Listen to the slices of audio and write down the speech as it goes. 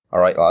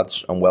Alright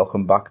lads, and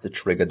welcome back to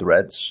Triggered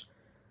Reds.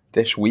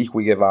 This week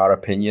we give our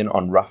opinion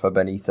on Rafa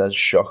Benitez's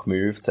shock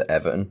move to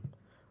Everton.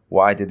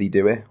 Why did he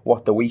do it?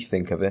 What do we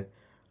think of it?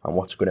 And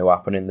what's going to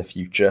happen in the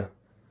future?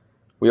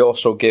 We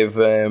also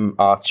give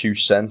our 2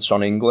 cents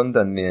on England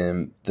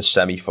and the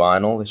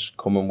semi-final this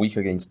coming week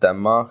against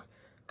Denmark.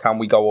 Can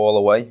we go all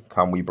the way?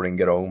 Can we bring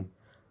it home?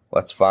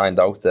 Let's find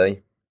out, eh?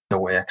 The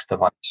works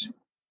device.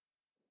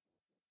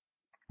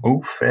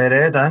 Oh,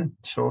 fair then.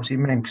 Saucy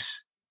minx.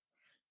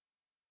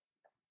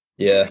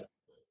 Yeah.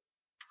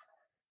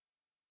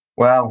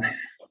 Well,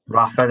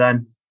 Rafa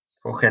then.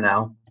 Fucking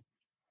hell.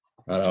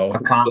 I know. I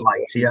can't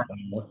lie to you.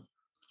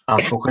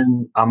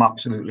 I'm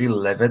absolutely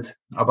livid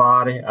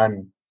about it.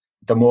 And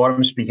the more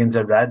I'm speaking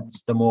to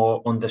Reds, the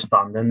more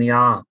understanding they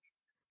are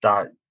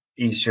that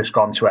he's just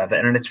gone to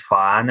Everton and it's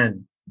fine.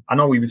 And I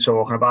know we were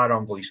talking about it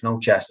on voice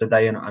notes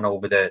yesterday and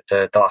over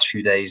the last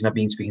few days. And I've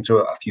been speaking to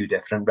a few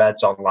different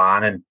Reds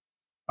online and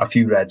a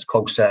few Reds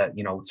closer,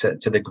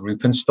 to the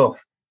group and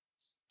stuff.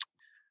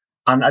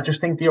 And I just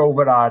think the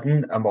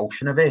overriding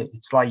emotion of it,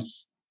 it's like,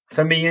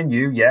 for me and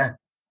you, yeah,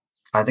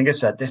 I think I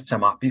said this to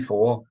Matt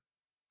before,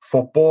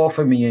 football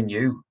for me and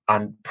you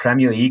and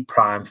Premier League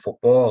prime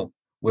football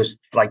was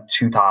like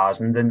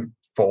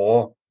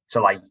 2004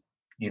 to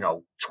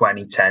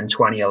 2010,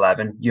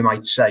 2011, you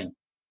might say.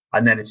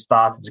 And then it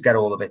started to get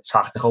all a bit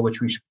tactical,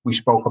 which we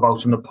spoke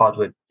about in the pod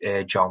with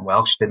John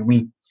Welsh, didn't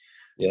we?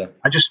 Yeah.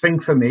 I just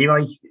think for me,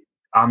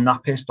 I'm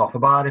not pissed off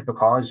about it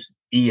because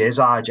he is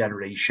our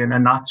generation,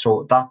 and that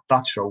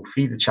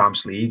trophy, the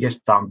Champions League,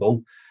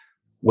 Istanbul,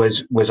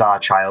 was our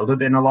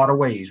childhood in a lot of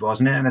ways,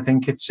 wasn't it? And I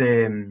think it's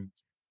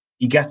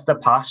he gets the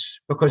pass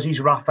because he's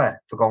Rafa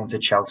for going to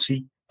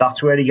Chelsea.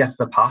 That's where he gets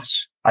the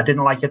pass. I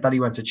didn't like it that he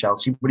went to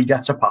Chelsea, but he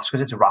gets a pass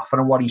because it's Rafa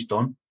and what he's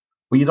done.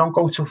 But you don't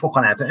go to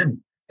fucking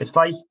Everton. It's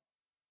like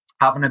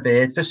having a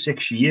bird for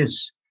 6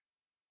 years,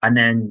 and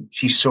then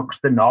she sucks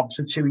the knobs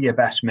of 2 of your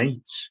best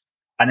mates.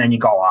 And then you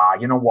go,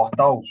 you know what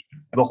though?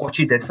 Look what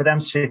you did for them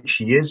 6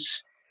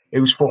 years.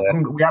 It was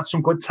fucking, we had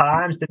some good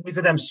times, didn't we,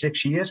 for them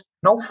 6 years?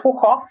 No,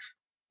 fuck off.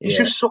 He's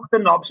just sucked the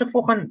knobs of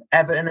fucking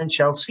Everton and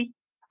Chelsea.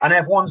 And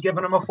everyone's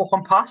giving him a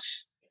fucking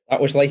pass. That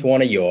was like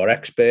one of your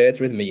experts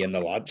with me and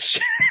the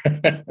lads.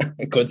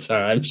 Good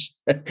times.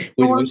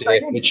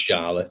 with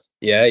Charlotte.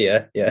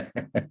 Yeah. Yeah,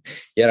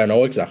 I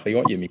know exactly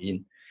what you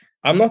mean.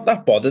 I'm not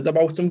that bothered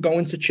about him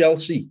going to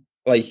Chelsea.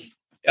 Like,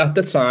 at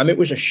the time, it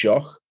was a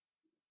shock.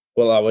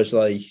 Well, I was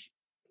like,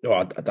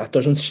 oh, that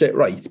doesn't sit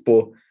right.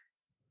 But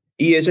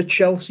he is a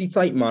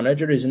Chelsea-type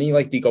manager, isn't he?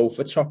 Like, they go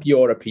for top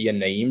European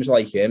names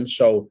like him.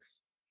 So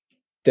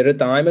they're a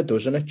dime a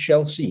dozen at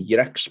Chelsea.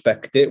 You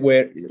expect it.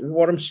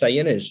 What I'm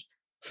saying is,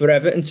 for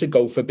Everton to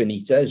go for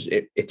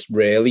Benitez, it's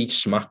really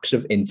smacks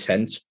of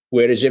intent.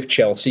 Whereas if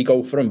Chelsea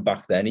go for him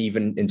back then,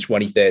 even in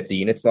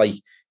 2013, it's like,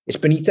 is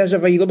Benitez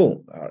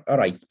available? All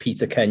right,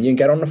 Peter Kenyon,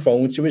 get on the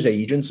phone to his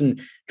agents and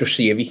just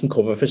see if he can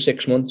cover for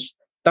 6 months.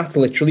 That's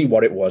literally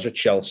what it was at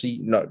Chelsea.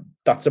 No,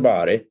 that's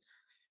about it.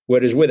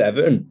 Whereas with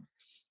Everton,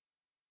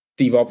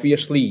 they've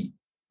obviously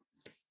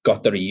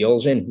got their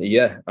heels in,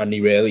 and they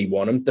really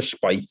want him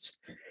despite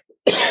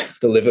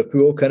the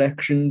Liverpool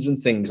connections and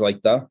things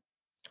like that.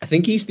 I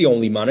think he's the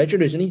only manager,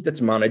 isn't he,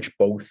 that's managed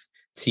both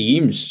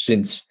teams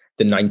since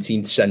the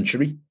 19th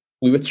century.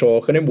 We were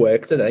talking in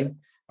work today,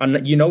 and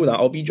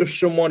that'll be just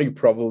someone who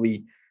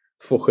probably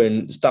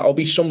that'll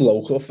be some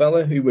local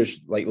fella who was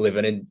like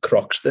living in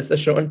Croxteth or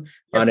something.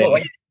 Yeah, and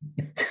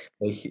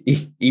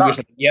he was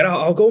like,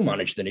 I'll go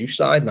manage the new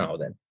side now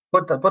then.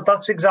 But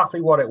that's exactly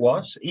what it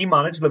was. He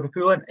managed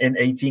Liverpool in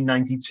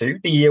 1892,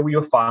 the year we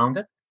were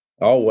founded.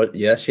 Oh, what?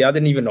 Yes, I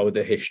didn't even know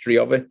the history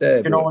of it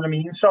there. You know what I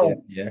mean?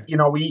 So,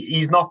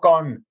 he's not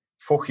gone,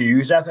 fuck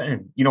yous,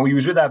 Everton. He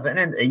was with Everton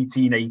in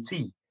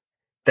 1880.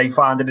 They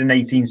founded in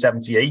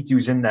 1878. He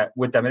was in there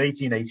with them in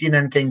 1880 and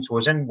then came to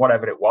us in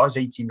whatever it was,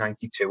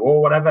 1892 or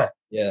whatever.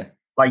 Yeah.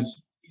 Like,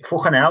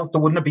 fucking hell,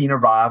 there wouldn't have been a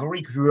rivalry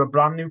because we were a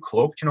brand new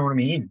club. Do you know what I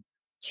mean?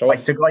 So,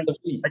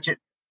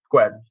 go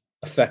ahead.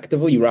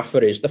 Effectively,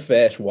 Rafa is the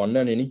first one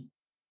then, isn't he?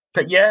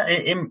 But yeah,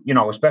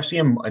 especially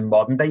in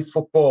modern day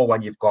football,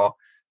 when you've got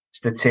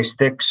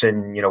statistics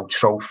and,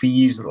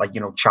 trophies, like,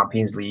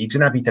 Champions Leagues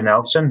and everything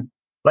else. And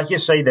like you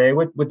say there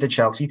with the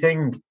Chelsea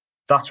thing,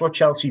 that's what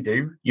Chelsea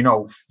do.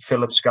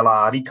 Philip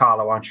Scolari,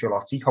 Carlo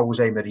Ancelotti,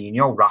 Jose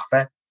Mourinho,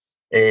 Rafa.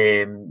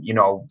 They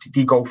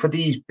go for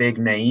these big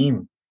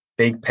name,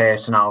 big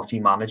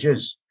personality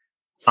managers.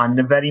 And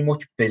they're very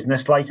much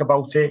business-like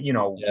about it,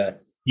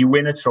 You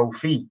win a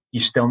trophy,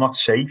 you're still not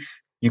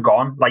safe. You're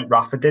gone. Like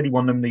Rafa did, he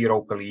won them the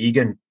Europa League,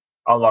 and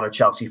a lot of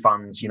Chelsea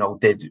fans,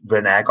 did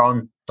renege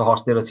on the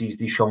hostilities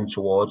they shown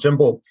towards him.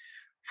 But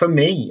for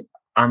me,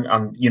 and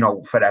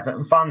for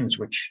Everton fans,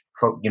 which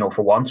for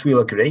once we'll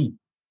agree,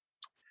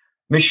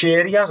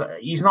 Moshiri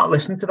he's not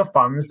listened to the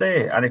fans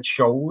there, and it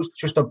shows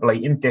just a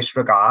blatant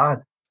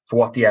disregard for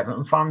what the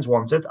Everton fans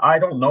wanted. I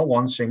don't know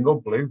one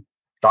single blue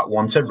that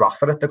wanted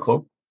Rafa at the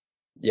club.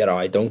 Yeah,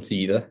 I don't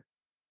either.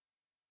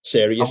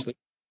 Seriously.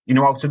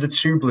 Out of the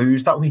 2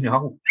 blues that we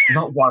know,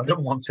 not one of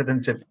them wanted him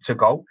to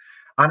go.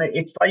 And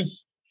it's like,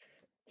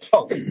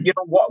 Oh, you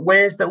know what?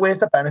 Where's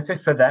the benefit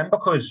for them?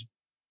 Because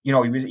you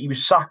know he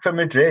was sacked from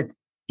Madrid,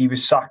 he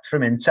was sacked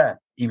from Inter,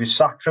 he was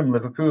sacked from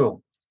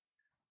Liverpool,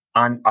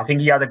 and I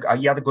think he had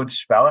a good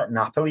spell at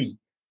Napoli.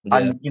 Yeah,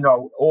 And you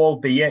know,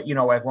 albeit you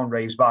know everyone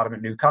raves about him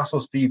at Newcastle,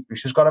 Steve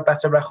Bruce has got a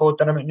better record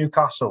than him at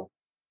Newcastle,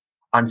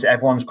 and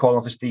everyone's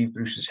calling for Steve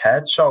Bruce's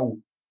head. So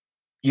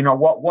you know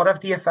what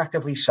have they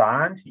effectively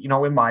signed? You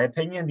know, in my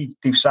opinion,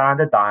 they've signed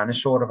a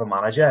dinosaur of a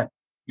manager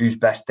whose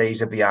best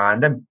days are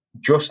behind him,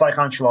 just like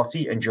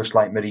Ancelotti and just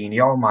like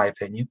Mourinho, in my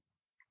opinion.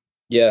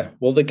 yeah.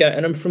 Well, they're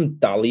getting him from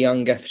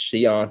Dalian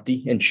FC, aren't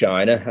they? In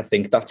China, I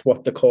think that's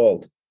what they're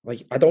called.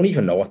 Like, I don't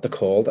even know what they're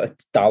called.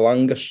 It's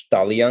Dalang or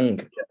Daliang.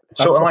 That's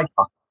Something like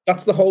that.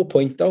 that's the whole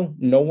point, though.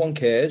 No one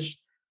cares.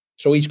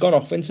 So he's gone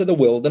off into the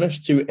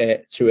wilderness to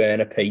earn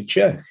a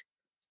paycheck,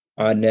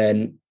 and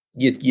then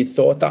you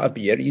thought that'd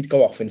be it. He'd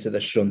go off into the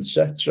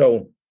sunset.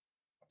 So,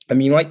 I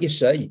mean, like you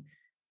say,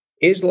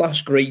 his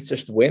last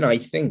greatest win, I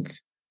think,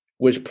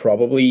 was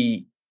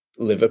probably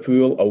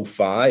Liverpool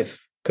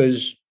 '05.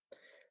 Because,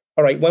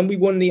 all right, when we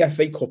won the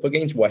FA Cup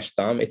against West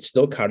Ham, it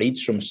still carried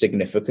some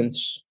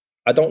significance.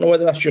 I don't know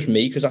whether that's just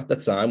me, because at the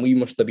time we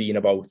must have been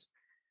about,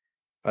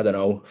 I don't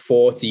know,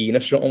 14 or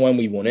something when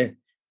we won it.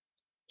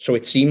 So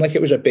it seemed like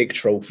it was a big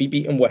trophy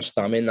beating West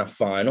Ham in that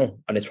final.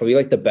 And it's probably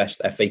like the best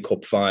FA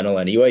Cup final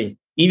anyway.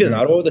 Either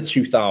that or the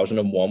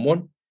 2001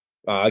 one,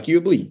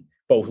 arguably,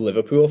 both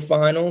Liverpool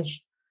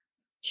finals.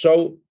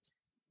 So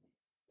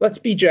let's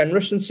be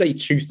generous and say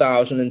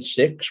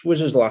 2006 was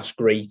his last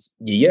great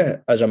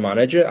year as a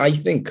manager, I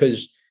think,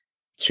 because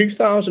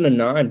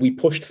 2009, we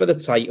pushed for the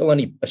title and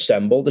he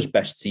assembled his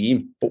best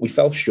team, but we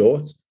fell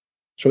short.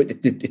 So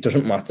it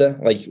doesn't matter.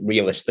 Like,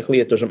 realistically,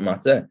 it doesn't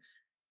matter.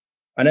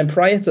 And then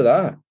prior to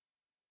that,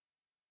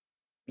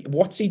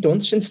 what's he done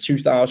since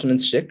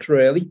 2006,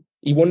 really?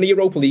 He won the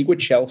Europa League with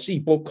Chelsea,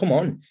 but come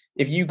on,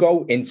 if you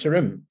go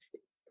interim,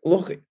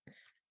 look,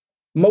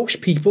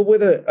 most people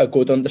with a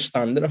good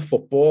understanding of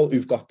football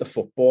who've got the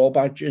football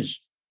badges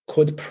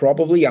could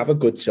probably have a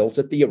good tilt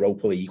at the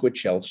Europa League with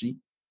Chelsea.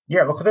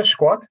 Yeah, look at the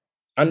squad.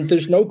 And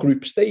there's no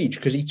group stage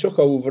because he took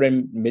over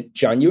in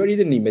mid-January,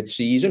 didn't he,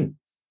 mid-season?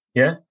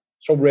 Yeah.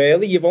 So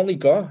really, you've only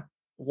got,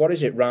 what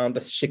is it, round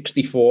the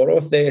 64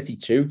 or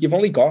 32? You've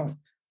only got,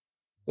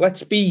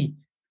 let's be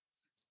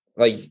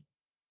like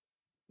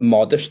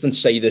modest and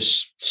say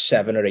there's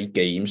 7 or 8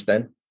 games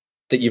then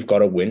that you've got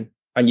to win,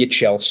 and you're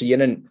Chelsea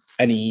in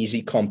an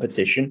easy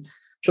competition.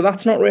 So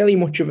that's not really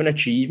much of an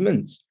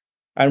achievement.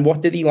 And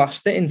what did he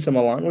last at Inter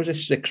Milan? Was it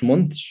 6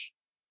 months?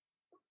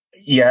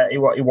 Yeah,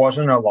 it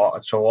wasn't a lot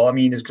at all. I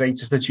mean, his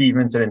greatest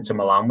achievement at Inter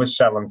Milan was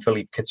selling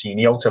Philippe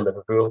Coutinho to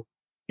Liverpool.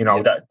 You know,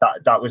 Yeah.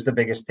 that was the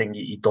biggest thing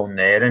he'd done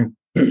there. And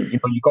you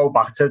know, you go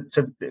back to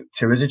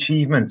his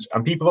achievements,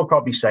 and people will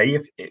probably say,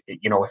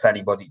 if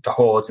anybody, the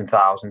hordes and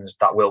thousands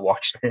that will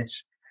watch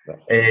this,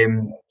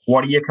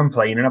 what are you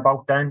complaining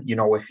about then? You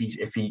know, if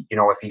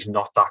he's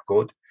not that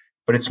good.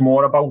 But it's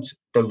more about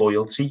the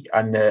loyalty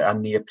and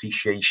the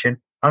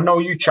appreciation. I know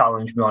you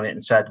challenged me on it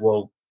and said,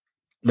 well,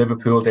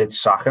 Liverpool did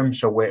sack him,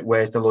 so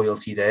where's the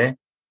loyalty there?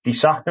 They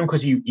sacked him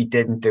because he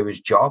didn't do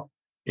his job.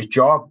 His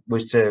job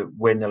was to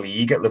win the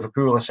league at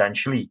Liverpool,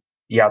 essentially.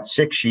 He had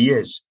 6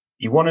 years.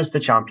 He won us the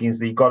Champions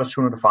League, got us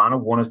through to the final,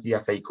 won us the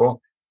FA Cup,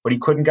 but he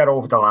couldn't get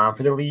over the line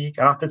for the league.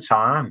 And at the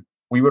time,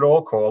 we were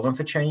all calling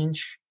for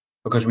change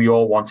because we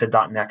all wanted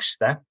that next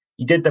step.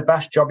 He did the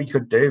best job he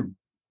could do,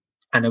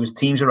 and there was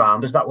teams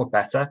around us that were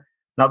better.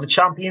 Now, the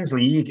Champions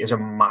League is a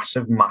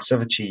massive,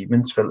 massive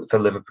achievement for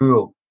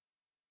Liverpool.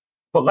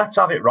 But let's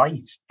have it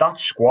right. That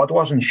squad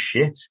wasn't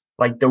shit.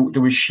 Like, there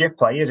was shit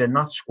players in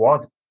that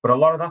squad, but a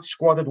lot of that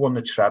squad had won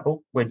the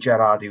treble with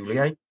Gerard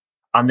Houllier.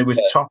 And there was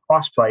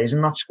top-class players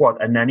in that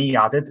squad. And then he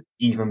added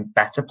even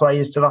better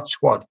players to that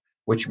squad,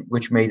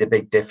 which made a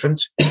big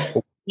difference. But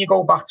when you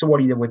go back to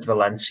what he did with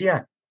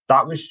Valencia,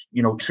 that was,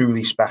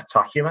 truly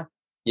spectacular.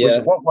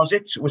 Yeah. What was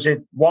it? Was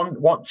it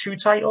 2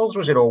 titles?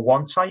 Was it all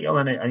 1 title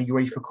and a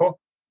UEFA Cup?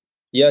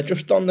 Yeah,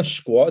 just on the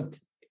squad,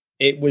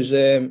 it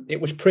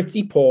was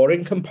pretty poor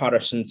in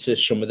comparison to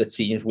some of the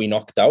teams we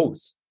knocked out,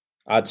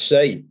 I'd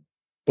say.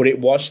 But it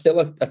was still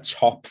a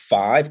top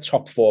 5,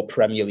 top 4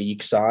 Premier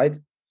League side.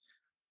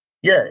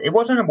 Yeah, it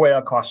wasn't a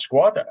world-class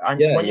squad. And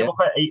when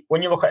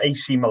you look at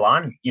AC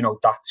Milan,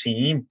 that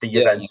team, the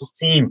Juventus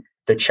team,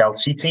 the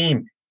Chelsea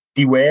team,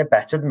 they were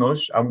better than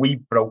us, and we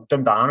broke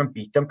them down and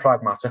beat them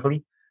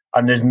pragmatically.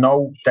 And there's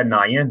no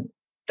denying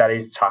that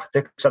his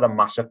tactics are a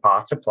massive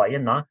part to play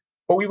in that.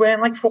 But we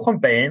weren't like fucking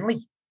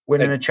Burnley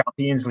winning the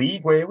Champions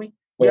League, were we?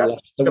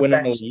 Leicester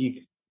winning the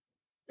league.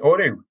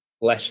 Or who?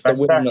 Leicester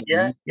winning the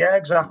league. Yeah,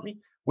 exactly.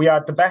 We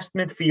had the best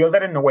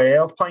midfielder in the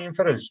world playing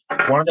for us,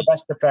 one of the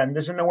best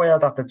defenders in the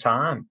world at the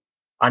time.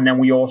 And then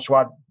we also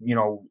had,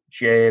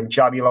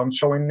 Xabi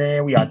Alonso in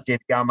there. We had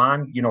Didier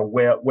Man,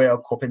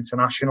 World Cup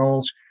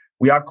internationals.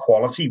 We had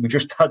quality. We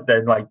just had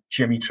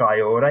Jimmy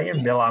Traore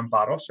and Milan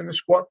Barros in the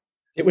squad.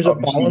 It was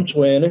obviously a balance,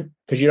 weren't it?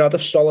 Because you had a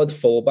solid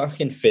fullback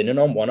in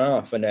Finnan on one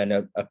half, and then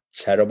a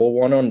terrible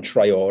one on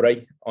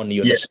Traore on the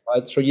other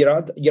side. So you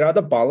had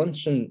a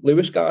balance, and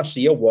Luis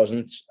Garcia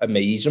wasn't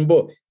amazing,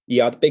 but he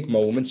had big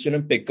moments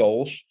and big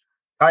goals.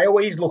 I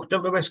always looked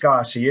at Luis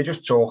Garcia,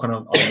 just talking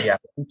on the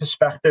Everton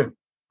perspective.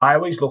 I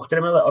always looked at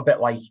him a little bit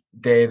like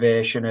their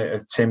version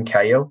of Tim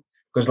Cahill,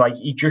 because like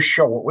he just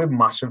showed up with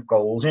massive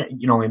goals,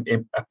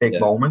 in big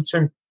moments.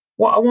 And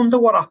I wonder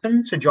what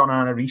happened to John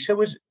Arne Riise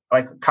was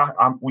like.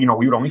 We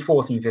were only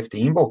 14,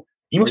 15, but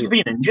he must have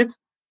been injured.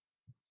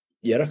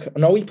 Yeah,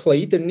 no, he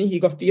played, didn't he? He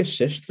got the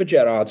assist for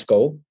Gerrard's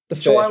goal.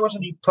 So why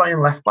wasn't he playing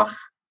left back?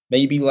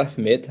 Maybe left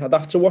mid. I'd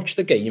have to watch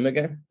the game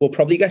again. We'll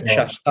probably get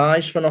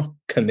chastised for not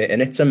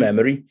committing it to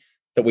memory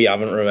that we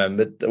haven't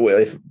remembered.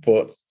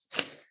 But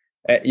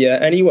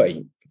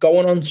anyway,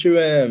 going on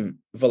to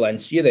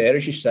Valencia there,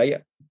 as you say,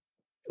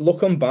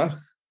 looking back,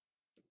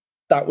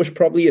 that was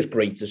probably his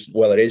greatest,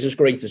 well, it is his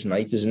greatest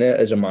night, isn't it,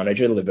 as a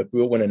manager,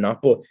 Liverpool winning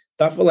that. But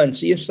that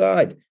Valencia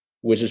side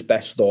was his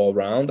best all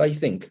round, I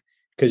think,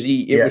 because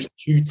it was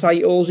 2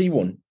 titles he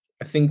won.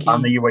 I think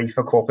and the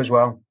UEFA Cup as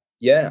well.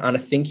 Yeah, and I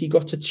think he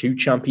got to 2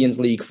 Champions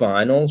League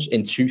finals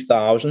in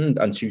 2000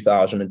 and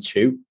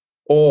 2002,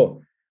 or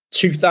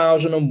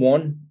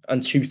 2001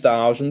 and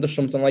 2000 or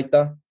something like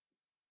that.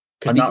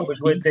 And that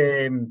was with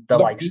the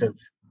likes of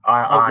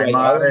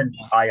Aymar and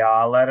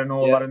Ayala and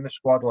all that in the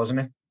squad, wasn't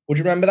it? Would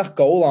you remember that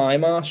goal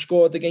Aymar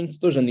scored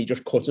against us and he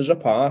just cut us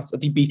apart?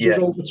 He beat us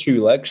over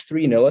 2 legs,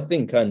 3-0, I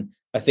think. And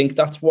I think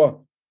that's what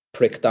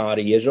pricked our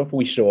ears up.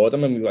 We saw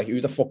them and we were like,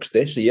 who the fuck's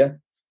this here?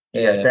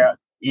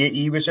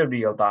 He was a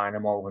real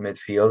dynamo over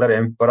midfielder,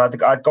 him.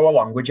 But I'd go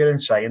along with you in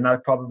saying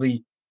that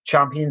probably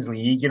Champions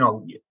League,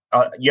 you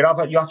have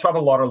to have a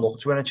lot of luck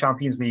to win a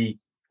Champions League.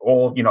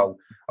 Or,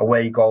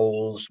 away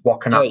goals,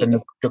 what can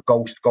happen, the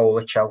ghost goal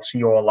at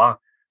Chelsea, all that.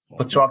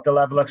 But to have the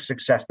level of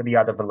success that he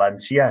had at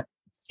Valencia,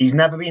 he's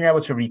never been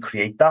able to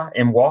recreate that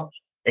in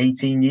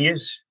 18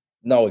 years?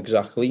 No,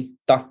 exactly.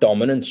 That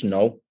dominance,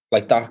 no.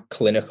 Like that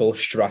clinical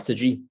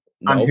strategy.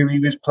 No. And who he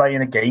was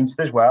playing against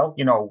as well.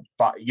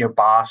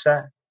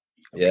 Barca,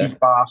 peak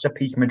Barca,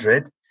 peak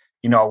Madrid.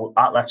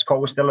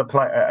 Atletico was still a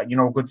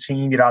good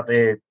team. You had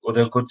the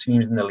other good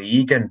teams in the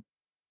league, and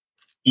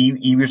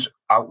he was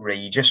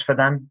outrageous for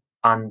them.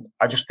 And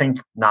I just think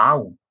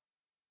now,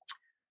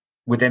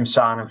 with him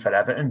signing for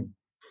Everton,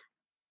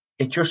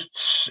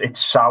 it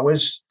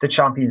sours the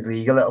Champions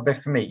League a little bit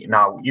for me.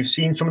 Now, you've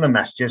seen some of the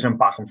messages and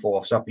back and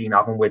forths I've been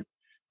having with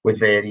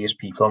various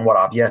people and what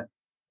have you.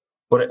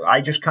 But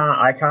I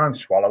can't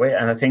swallow it.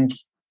 And I think,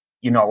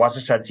 as I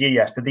said to you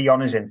yesterday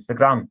on his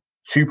Instagram,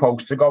 2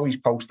 posts ago, he's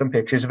posting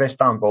pictures of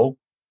Istanbul,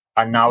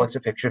 and now it's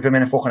a picture of him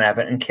in a fucking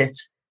Everton kit.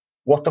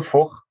 What the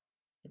fuck?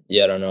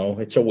 Yeah, I know.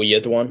 It's a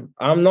weird one.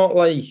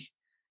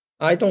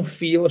 I don't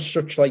feel as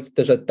such like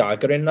there's a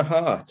dagger in the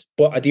heart.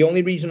 But the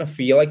only reason I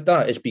feel like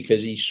that is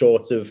because he's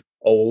sort of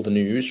old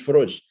news for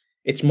us.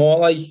 It's more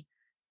like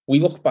we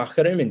look back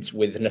at him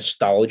with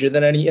nostalgia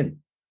than anything.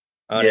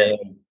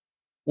 And,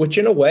 which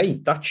in a way,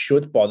 that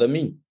should bother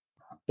me.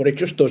 But it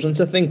just doesn't,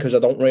 I think, because I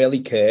don't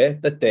really care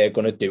that they're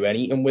going to do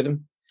anything with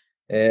him.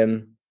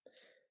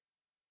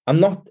 I'm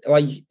not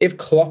if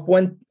Klopp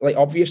went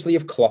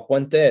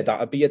there,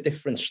 that'd be a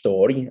different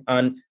story.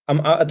 And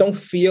I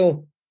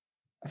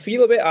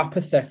feel a bit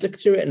apathetic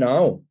to it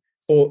now,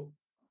 but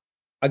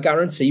I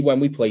guarantee when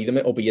we play them,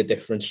 it'll be a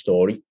different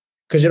story,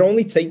 because it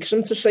only takes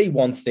them to say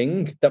one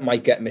thing that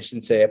might get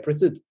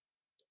misinterpreted.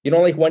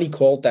 Like when he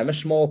called them a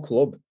small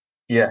club,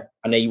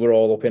 and they were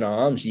all up in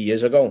arms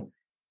years ago.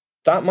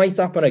 That might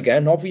happen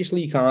again.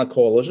 Obviously, you can't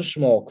call us a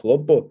small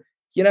club, but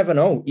you never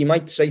know. He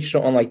might say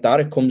something like that.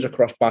 It comes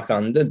across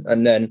backhanded,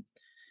 and then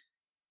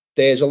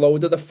there's a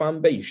load of the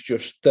fan base,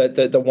 just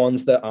the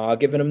ones that are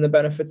giving him the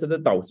benefit of the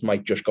doubt,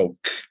 might just go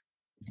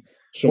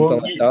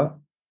something like that.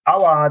 How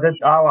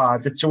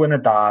hard it to win a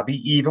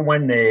derby, even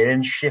when they're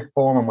in shit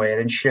form and we're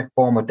in shit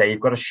form, or they've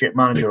got a shit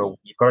manager or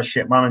you've got a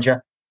shit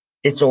manager.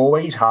 It's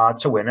always hard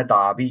to win a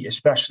derby,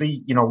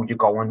 especially, you're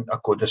going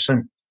at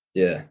Goodison.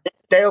 Yeah.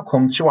 They'll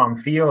come to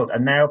Anfield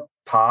and they'll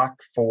park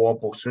 4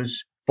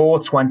 buses, 4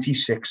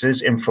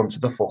 26s in front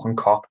of the fucking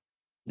Kop.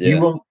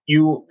 Yeah.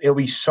 It'll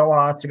be so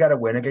hard to get a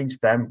win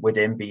against them with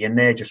him being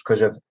there, just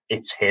because of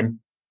it's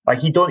him. Like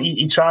he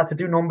tried to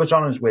do numbers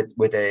on us with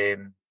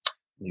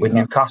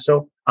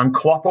Newcastle, and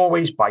Klopp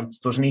always bites,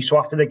 doesn't he? So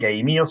after the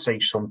game, he'll say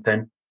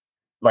something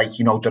like,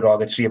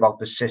 derogatory about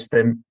the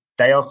system.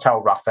 They'll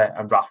tell Rafa,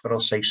 and Rafa will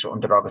say something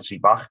derogatory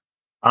back.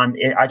 And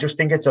I just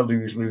think it's a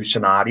lose-lose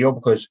scenario,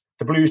 because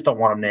the Blues don't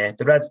want him there,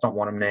 the Reds don't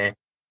want him there.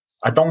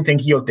 I don't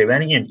think he'll do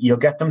anything. He'll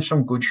get them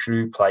some good,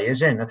 shrewd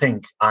players in, I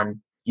think, and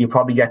you'll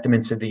probably get them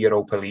into the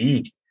Europa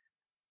League.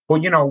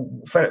 But,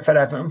 for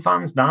Everton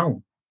fans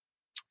now,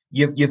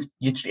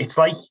 it's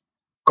like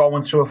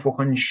going to a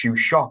fucking shoe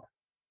shop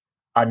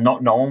and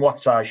not knowing what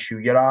size shoe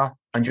you are,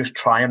 and just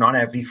trying on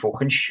every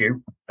fucking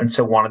shoe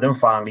until one of them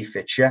finally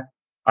fits you.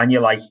 And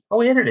you're like,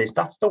 oh, here it is,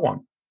 that's the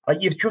one. Like,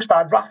 you've just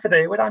had Rafa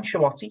there with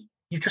Ancelotti.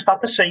 You've just had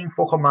the same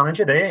fucking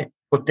manager there,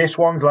 but this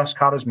one's less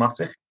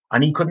charismatic.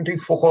 and he couldn't do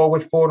fuck all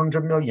with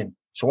 400 million.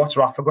 So what's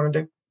Rafa going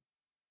to do?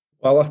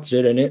 Well, that's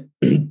it, isn't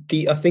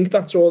it? I think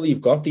that's all they've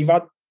got.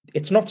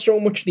 It's not so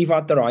much they've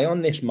had their eye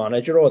on this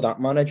manager or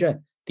that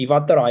manager. They've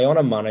had their eye on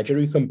a manager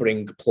who can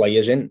bring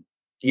players in,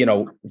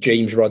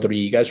 James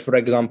Rodriguez, for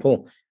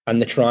example, and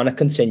they're trying to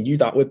continue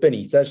that with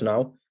Benitez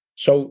now.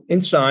 So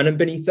in signing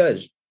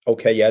Benitez,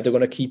 okay, yeah, they're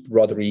going to keep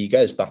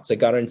Rodriguez. That's a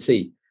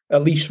guarantee,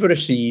 at least for a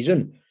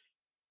season.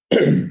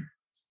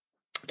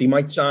 They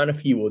might sign a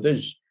few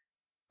others.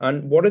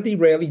 And what are they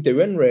really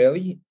doing,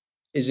 really?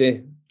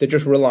 They're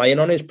just relying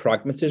on his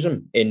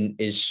pragmatism in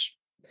his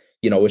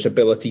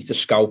ability to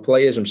scout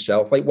players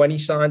himself. Like when he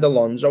signed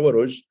Alonso at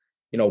us,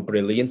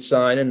 brilliant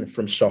signing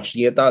from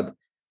Sociedad.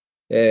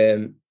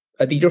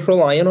 Are they just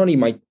relying on he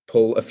might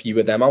pull a few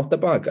of them out the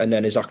bag and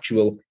then his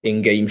actual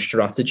in-game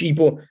strategy?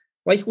 But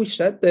like we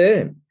said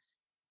there,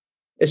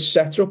 his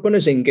setup and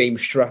his in-game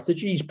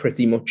strategy is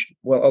pretty much,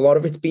 well, a lot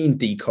of it's been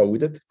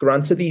decoded.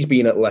 Granted, he's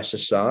been at lesser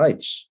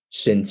sides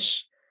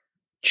since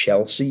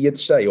Chelsea, you'd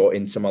say, or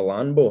Inter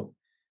Milan, but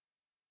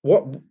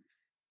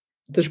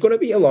there's going to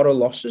be a lot of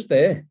losses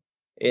there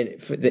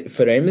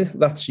for him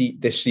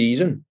this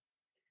season.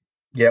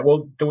 Yeah,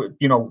 well,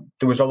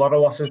 there was a lot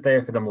of losses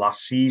there for them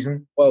last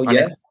season. Well, and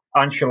yeah. If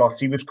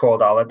Ancelotti was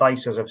called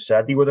Allardyce, as I've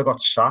said, he would have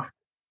got sacked.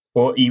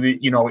 But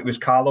it was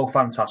Carlo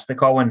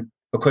Fantastico, and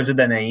because of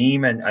the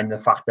name and the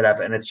fact that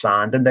Everton had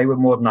signed him, they were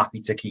more than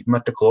happy to keep him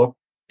at the club,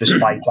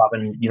 despite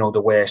having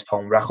the worst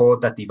home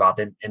record that they've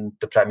had in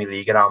the Premier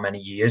League in how many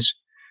years.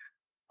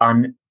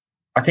 And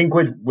I think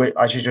with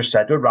as you just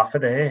said, with Rafa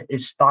there,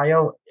 his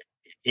style,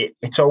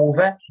 it's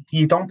over.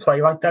 You don't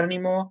play like that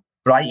anymore.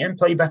 Brighton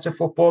play better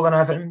football than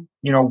Everton.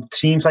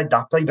 Teams like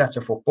that play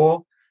better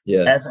football.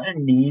 Yeah.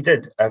 Everton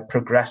needed a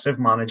progressive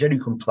manager who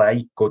can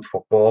play good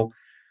football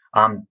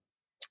and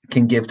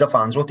can give the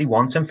fans what they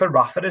want. And for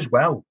Rafa as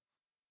well,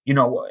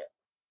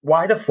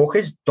 why the fuck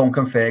is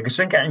Duncan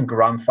Ferguson getting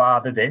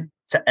grandfathered in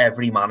to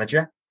every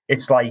manager?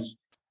 It's like,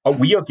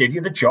 we'll give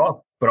you the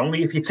job, but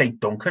only if you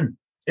take Duncan.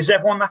 Is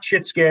everyone that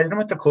shit scared of him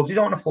at the club? They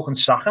don't want to fucking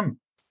sack him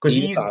because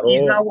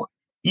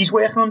he's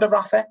working under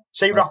Rafa.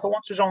 Say Rafa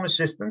wants his own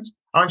assistant.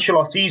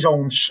 Ancelotti's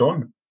own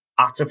son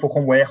had to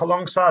fucking work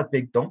alongside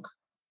Big Dunk.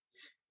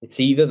 It's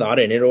either that,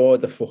 innit, or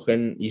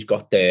he's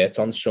got dirt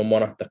on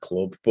someone at the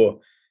club. But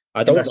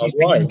I don't know he's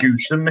why. He's been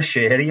Goose and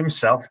Mashiri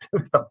himself. I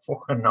don't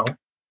fucking know.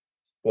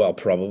 Well,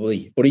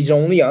 probably. But he's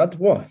only had,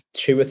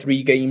 2 or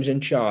 3 games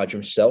in charge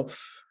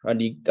himself.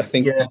 And I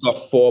think they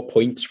got 4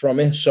 points from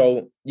it.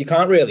 So you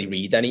can't really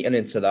read anything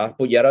into that.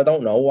 But yeah, I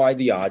don't know why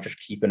they are just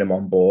keeping him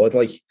on board.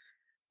 Like,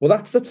 well,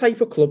 that's the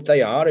type of club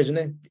they are, isn't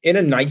it? In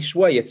a nice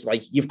way, it's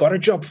like, you've got a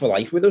job for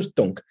life with us,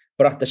 Dunk.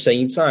 But at the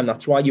same time,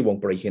 that's why you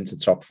won't break into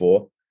top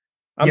 4.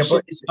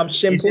 I'm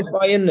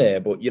simplifying there,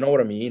 but you know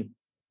what I mean?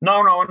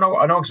 No,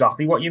 I know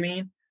exactly what you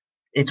mean.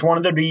 It's one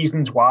of the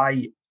reasons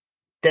why,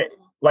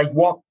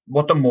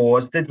 what the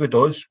Moors did with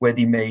us, where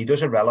they made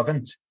us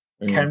irrelevant.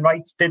 Ken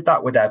Wright did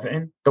that with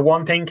Everton. The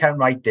one thing Ken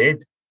Wright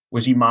did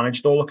was he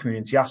managed all the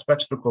community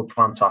aspects of the club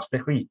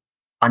fantastically.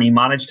 And he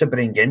managed to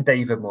bring in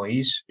David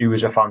Moyes, who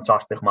was a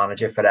fantastic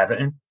manager for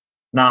Everton.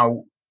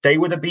 Now, they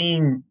would have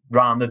been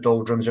round the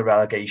doldrums of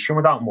relegation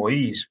without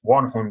Moyes,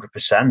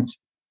 100%.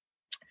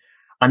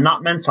 And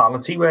that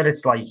mentality where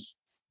it's like,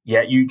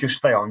 yeah, you just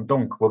stay on,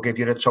 Dunk, we'll give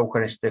you a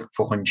tokenistic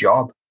fucking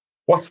job.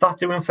 What's that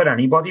doing for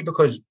anybody?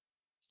 Because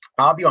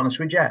I'll be honest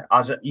with you,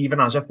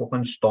 even as a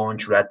fucking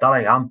staunch red that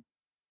I am,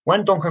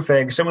 when Duncan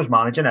Ferguson was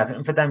managing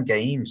Everton for them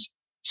games,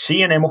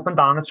 seeing him up and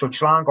down the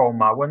touchline going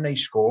mad when they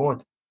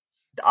scored,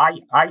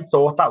 I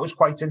thought that was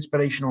quite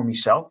inspirational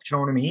myself. Do you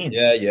know what I mean?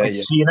 Yeah.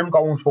 Seeing him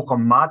going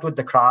fucking mad with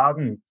the crowd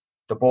and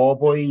the ball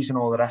boys and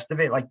all the rest of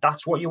it, like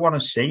that's what you want to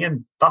see.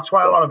 And that's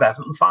why a lot of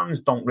Everton fans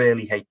don't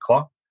really hate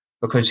Klopp,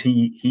 because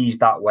he's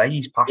that way.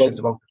 He's passionate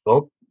about the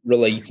club.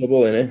 Relatable,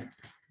 innit?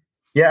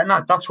 Yeah,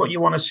 and that's what you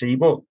want to see.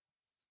 But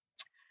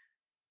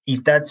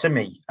he's dead to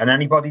me. And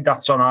anybody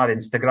that's on our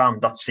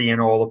Instagram that's seeing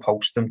all the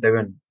posts I'm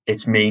doing,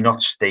 it's me,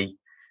 not Steve.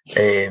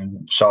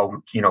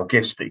 So,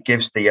 give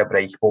Steve a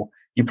break. But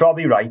you're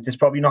probably right. It's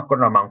probably not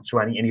going to amount to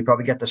anything. You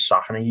probably get the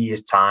sack in a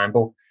year's time.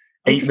 But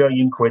 £8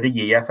 million a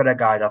year for a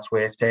guy that's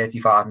worth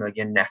 35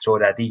 million net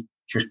already,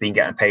 just been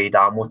getting paid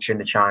that much in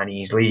the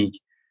Chinese league.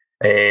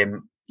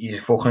 He's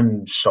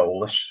fucking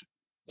soulless.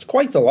 It's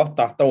quite a lot,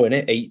 that though,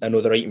 isn't it?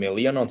 Another £8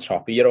 million on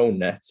top of your own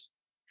net.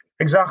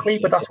 Exactly,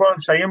 but that's what I'm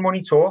saying.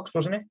 Money talks,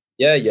 doesn't it?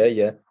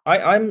 Yeah.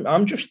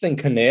 I'm just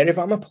thinking there, if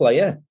I'm a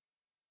player,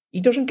 he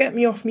doesn't get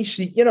me off my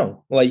seat,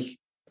 Like,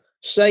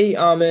 say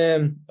I'm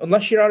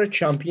unless you're at a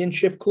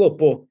championship club,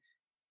 but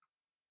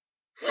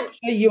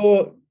say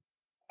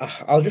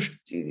I'll just,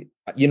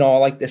 I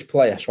like this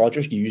player, so I'll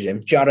just use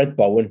him, Jared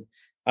Bowen,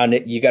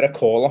 and you get a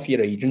call off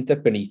your agent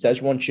at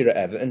Benitez once you're at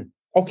Everton.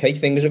 Okay,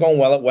 things are going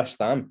well at West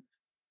Ham,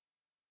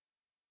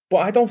 but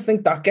I don't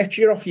think that gets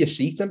you off your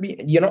seat and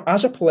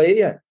as a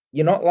player,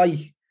 you're not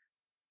like,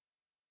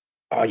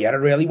 oh yeah, I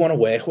really want to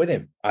work with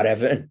him at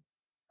Everton.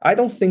 I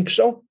don't think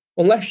so,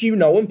 unless you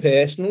know him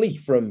personally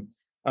from.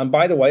 And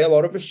by the way, a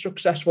lot of his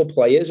successful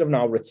players have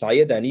now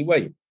retired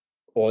anyway,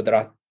 or they're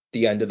at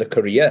the end of the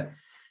career.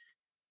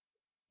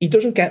 He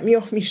doesn't get me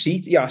off my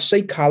seat. Yeah, I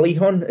say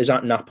Callejon is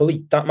at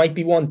Napoli. That might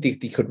be one they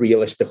could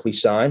realistically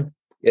sign,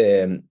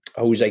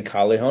 Jose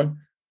Callejon.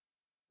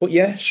 But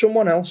yeah,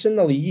 someone else in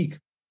the league,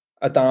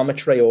 Adama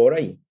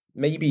Traore,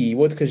 maybe he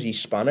would because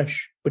he's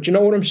Spanish. But you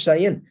know what I'm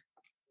saying?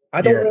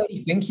 I don't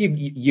really think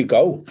you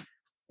go.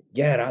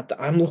 Yeah,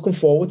 I'm looking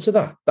forward to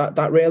that.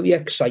 That really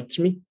excites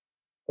me.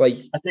 Like,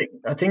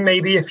 I think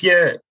maybe if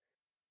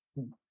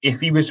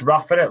he was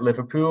Rafa at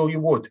Liverpool,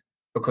 you would,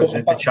 because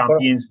of the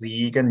Champions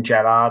League and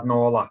Gerrard and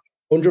all that.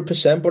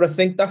 100%, but I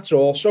think that's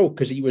also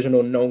because he was an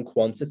unknown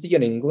quantity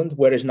in England,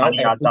 whereas now and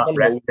he had that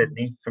rep, didn't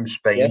he, from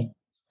Spain?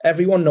 Yeah,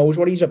 everyone knows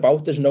what he's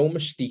about. There's no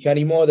mystique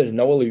anymore. There's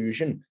no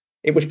illusion.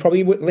 It was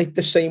probably like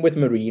the same with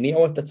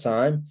Mourinho at the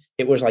time.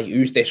 It was like,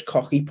 who's this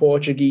cocky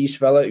Portuguese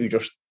fella who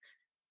just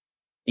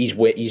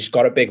he's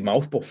got a big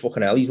mouth, but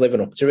fucking hell, he's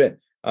living up to it.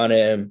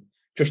 And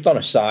just on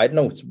a side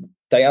note,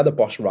 they had a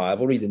boss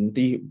rivalry, didn't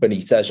they?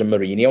 Benitez and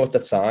Mourinho at the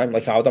time.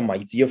 Like, how the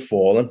mighty have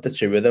fallen, the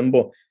two of them.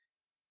 But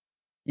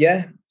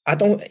yeah,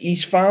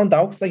 he's found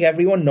out, like,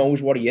 everyone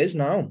knows what he is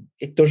now.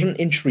 It doesn't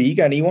intrigue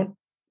anyone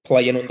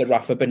playing under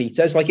Rafa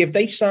Benitez. Like, if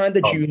they signed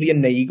a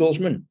Julian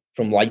Nagelsmann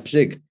from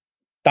Leipzig,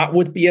 that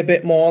would be a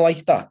bit more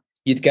like that.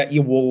 You'd get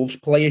your Wolves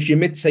players, your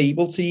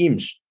mid-table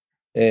teams,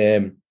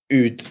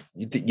 who'd,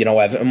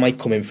 Everton might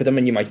come in for them,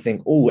 and you might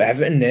think, oh,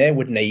 Everton there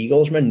with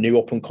Nagelsmann, new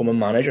up-and-coming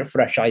manager,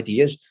 fresh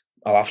ideas.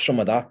 I'll have some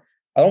of that.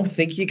 I don't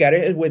think you get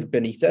it with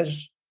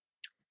Benitez.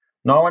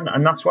 No,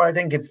 and that's why I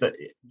think it's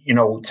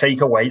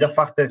take away the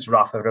fact that it's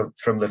Rafa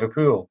from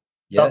Liverpool.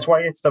 Yeah. That's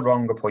why it's the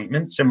wrong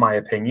appointments, in my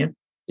opinion.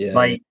 Yeah.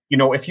 Like,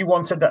 if you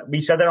wanted that,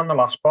 we said it on the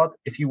last pod,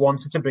 if you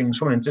wanted to bring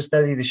someone in to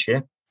steady the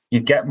ship,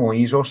 you'd get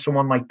Moyes or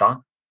someone like that.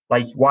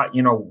 Like, why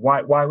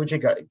would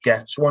you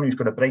get someone who's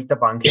going to break the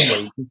bank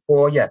and wait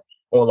for you?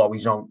 Although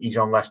he's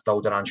on less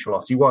dough than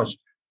Ancelotti was.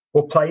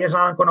 But players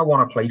aren't going to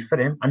want to play for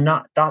him. And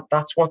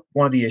that's what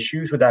one of the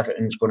issues with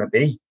Everton's going to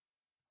be.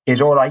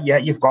 Is all right, yeah,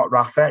 you've got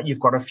Rafa, you've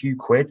got a few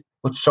quid,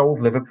 but so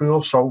have Liverpool,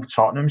 so have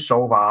Tottenham,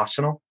 so have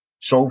Arsenal,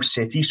 so have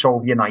City, so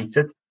have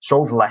United,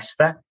 so have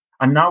Leicester.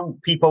 And now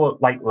people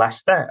like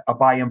Leicester are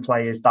buying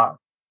players that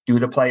do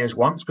the players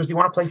want because they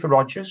want to play for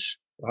Rodgers.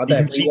 You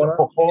can see the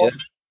football. Yeah.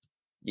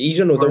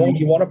 He's another one.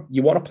 You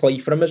want to play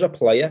for him as a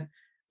player.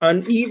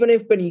 And even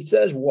if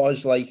Benitez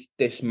was like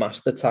this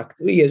master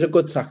tactician, he is a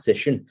good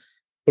tactician.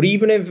 But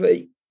even if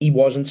he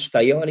wasn't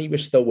stale and he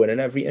was still winning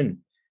everything,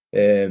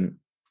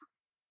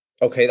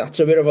 okay, that's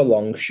a bit of a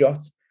long shot.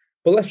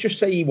 But let's just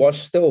say he was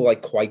still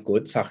like quite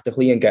good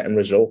tactically and getting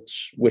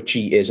results, which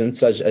he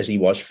isn't as he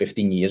was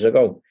 15 years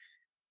ago.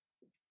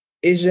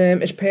 His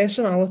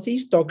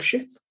personality's dog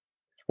shit.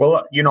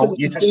 Well,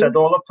 you just said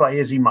all the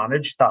players he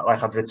managed that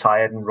like had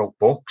retired and wrote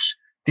books.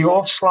 They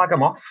all slag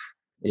him off.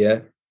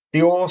 Yeah.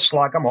 They all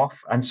slag him off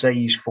and say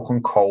he's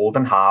fucking cold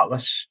and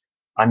heartless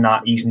and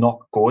that he's not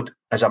good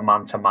as a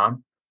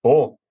man-to-man.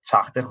 But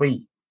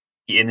tactically,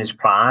 in his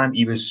prime,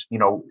 he was,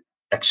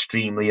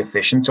 extremely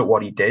efficient at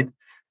what he did,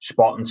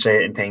 spotting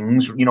certain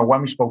things.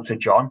 When we spoke to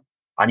John,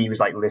 and he was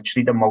like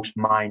literally the most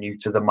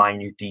minute of the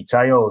minute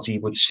details, he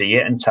would see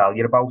it and tell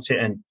you about it,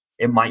 and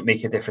it might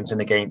make a difference in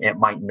the game, it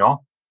might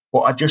not.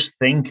 But I just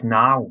think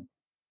now,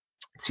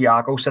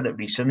 Thiago said it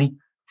recently,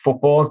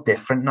 football's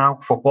different now.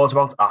 Football's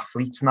about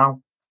athletes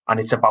now, and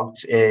it's about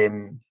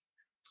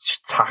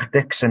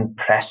tactics and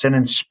pressing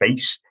and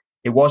space.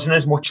 It wasn't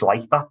as much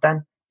like that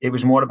then. It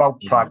was more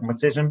about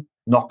pragmatism,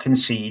 not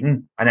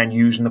conceding, and then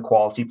using the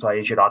quality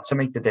players you had to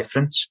make the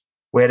difference.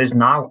 Whereas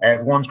now,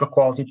 everyone's got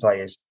quality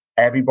players.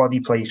 Everybody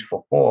plays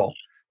football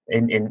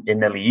in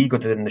the league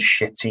other than the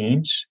shit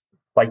teams.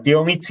 Like, the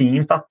only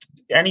teams that,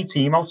 any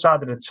team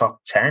outside of the top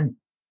 10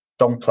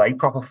 don't play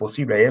proper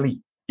footy,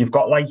 really. You've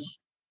got, like,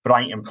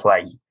 Brighton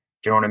play, do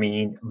you know what I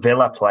mean?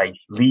 Villa play,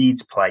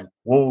 Leeds play,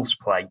 Wolves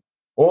play.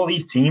 All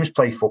these teams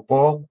play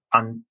football,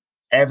 and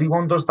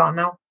everyone does that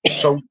now.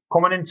 So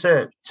coming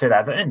into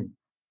Everton,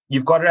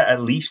 you've got to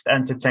at least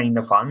entertain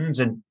the fans.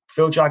 And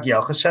Phil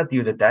Jagielka said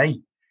the other day,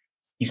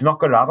 he's not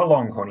going to have a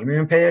long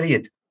honeymoon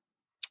period.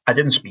 I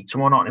didn't speak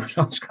to him it was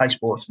on Sky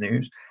Sports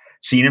News.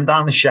 Seen him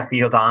down the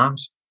Sheffield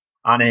Arms.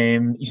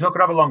 And he's not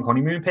going to have a long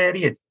honeymoon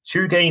period.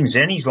 2 games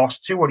in, he's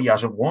lost 2 or he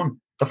hasn't won.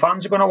 The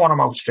fans are going to want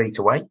him out straight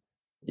away.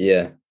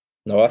 Yeah,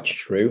 no, that's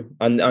true.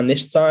 And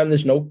this time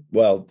there's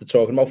they're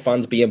talking about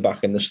fans being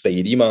back in the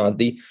stadium, aren't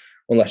they?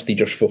 Unless they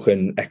just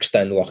fucking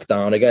extend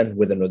lockdown again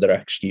with another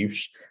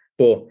excuse.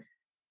 But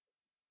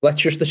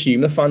let's just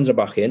assume the fans are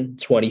back in,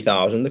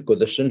 20,000 at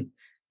Goodison.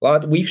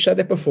 Lad, we've said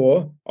it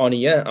before, on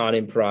here and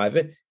in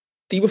private.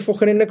 They were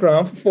fucking in the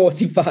ground for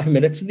 45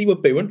 minutes and they were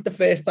booing the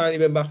first time they've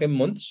been back in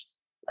months.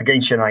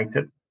 Against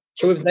United.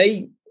 So if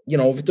they,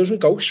 if it doesn't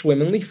go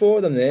swimmingly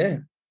for them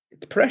there,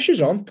 the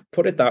pressure's on,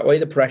 put it that way,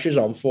 the pressure's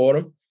on for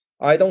them.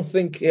 I don't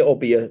think it'll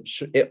be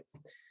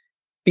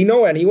they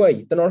know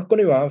anyway, they're not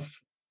going to have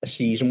a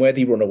season where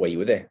they run away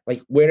with it.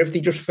 Like, where if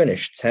they just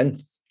finish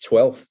 10th,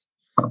 12th?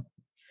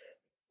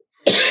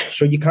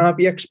 So you can't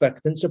be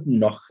expecting to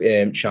knock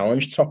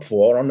challenge top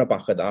 4 on the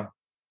back of that.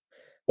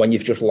 when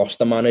you've just lost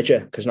the manager,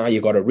 because now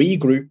you've got to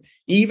regroup.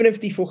 Even if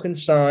they fucking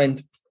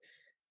signed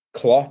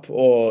Klopp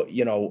or,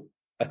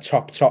 a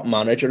top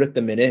manager at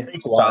the minute,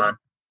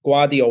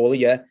 Guardiola,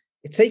 yeah,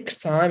 it takes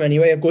time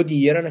anyway, a good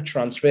year and a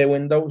transfer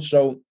window.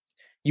 So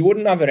you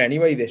wouldn't have it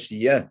anyway this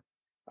year.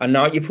 And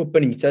now you put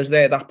Benitez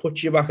there, that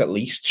puts you back at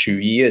least 2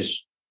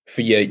 years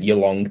for your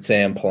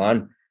long-term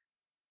plan.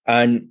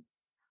 And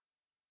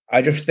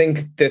I just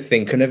think they're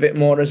thinking of it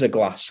more as a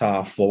glass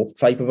half full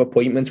type of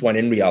appointment, when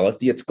in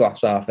reality it's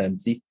glass half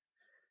empty.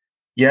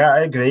 Yeah, I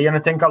agree. And I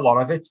think a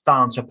lot of it's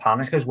down to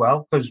panic as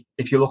well. Because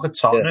if you look at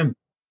Tottenham,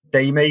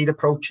 they made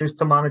approaches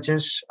to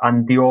managers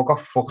and they all got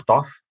fucked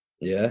off.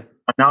 Yeah.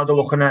 And now they're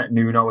looking at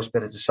Nuno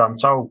Espirito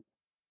Santo.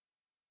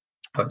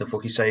 How the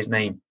fuck you say his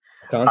name?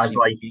 As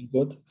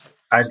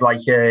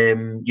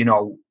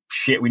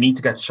shit, we need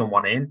to get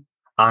someone in.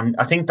 And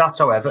I think that's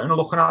how Everton are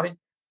looking at it.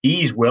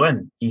 He's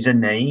willing. He's a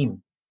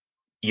name.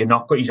 He's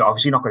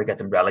obviously not going to get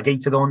them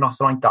relegated or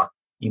nothing like that.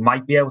 He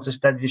might be able to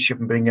steady the ship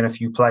and bring in a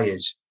few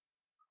players.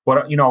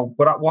 But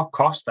at what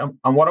cost?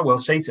 And what I will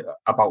say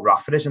about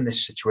Rafa is, in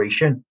this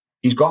situation,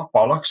 he's got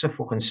bollocks of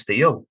fucking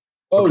steel.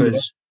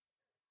 Because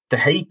the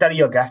hate that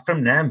he'll get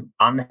from them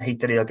and the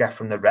hate that he'll get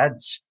from the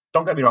Reds,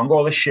 don't get me wrong,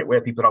 all this shit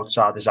where people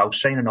outside his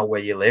house saying, I know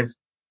where you live,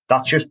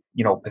 that's just,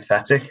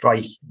 pathetic.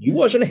 Like, you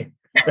wasn't it?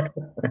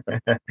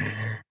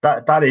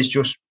 that is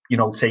just,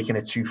 taking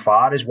it too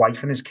far. His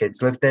wife and his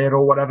kids live there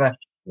or whatever.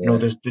 Yeah.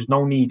 There's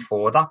no need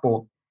for that.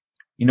 But,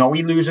 he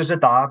loses a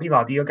derby,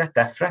 lad, he'll get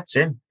death threats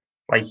in.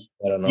 Like,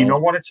 you know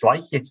what it's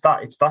like. It's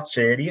that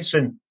serious.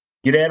 And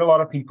you hear a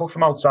lot of people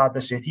from outside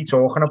the city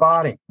talking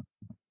about it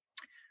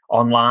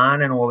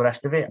online and all the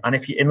rest of it. And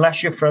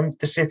unless you're from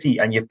the city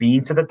and you've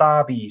been to the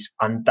derbies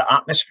and the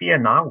atmosphere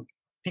now,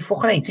 they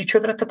fucking hate each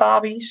other at the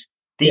derbies.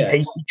 They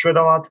hate each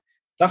other, lad.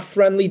 That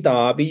friendly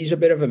derby is a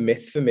bit of a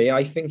myth for me.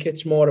 I think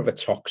it's more of a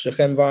toxic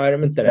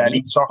environment than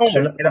any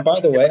toxic. And by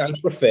the way, I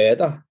prefer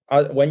that.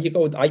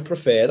 I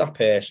prefer that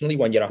personally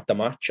when you're at the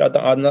match. I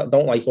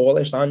don't like all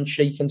this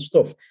handshake and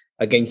stuff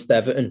against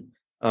Everton,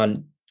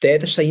 and they're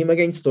the same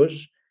against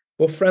us.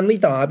 But friendly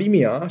derby,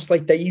 me arse.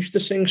 Like, they used to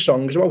sing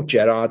songs about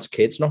Gerrard's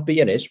kids not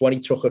being his when he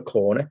took a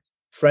corner.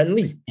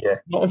 Friendly,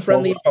 nothing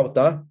friendly about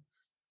that.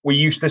 We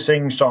used to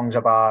sing songs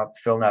about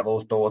Phil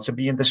Neville's daughter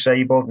being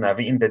disabled and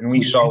everything, didn't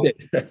we? So,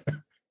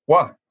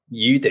 what?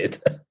 You did.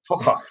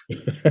 Fuck off.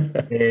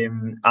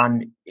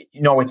 And,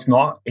 it's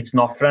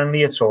not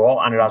friendly at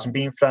all. And it hasn't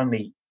been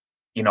friendly,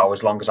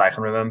 as long as I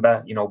can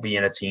remember,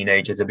 being a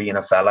teenager to being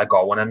a fella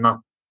going and that.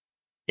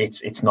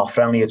 It's not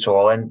friendly at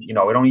all. And,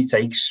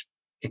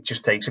 it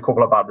just takes a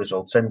couple of bad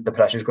results and the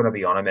pressure's going to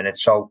be on him in it.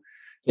 So,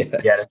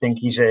 I think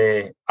he's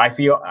I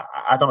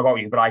don't know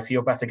about you, but I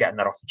feel better getting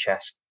that off the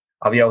chest.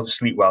 I'll be able to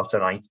sleep well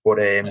tonight. But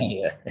it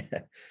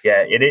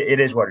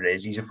is what it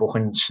is. He's a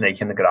fucking snake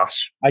in the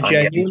grass. I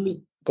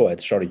genuinely go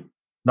ahead. Sorry.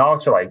 No,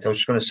 it's all right. I was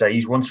just going to say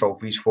he's won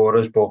trophies for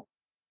us, but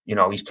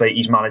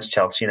he's managed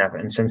Chelsea and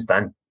Everton since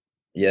then.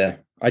 Yeah,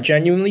 I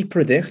genuinely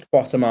predict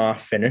bottom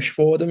half finish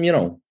for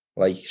them.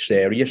 Like,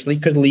 seriously,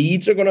 because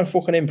Leeds are going to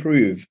fucking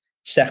improve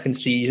second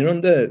season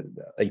under.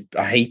 Like,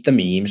 I hate the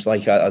memes.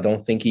 Like, I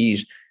don't think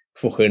he's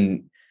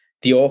fucking.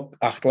 They all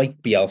act like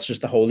Bielsa's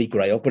the holy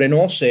grail, but in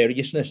all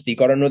seriousness, they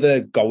got another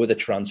go with the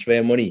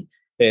transfer money,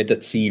 the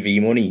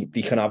TV money.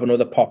 They can have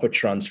another pop of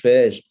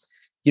transfers.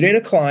 You're in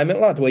a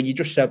climate, lad, where you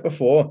just said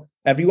before,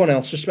 everyone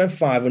else has spent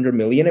 500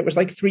 million. It was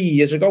like 3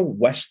 years ago,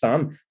 West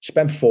Ham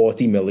spent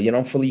 40 million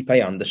on Felipe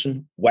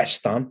Anderson.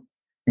 West Ham.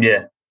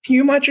 Yeah. Can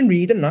you imagine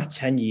reading that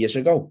 10 years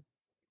ago?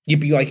 You'd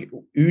be like,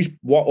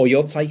 what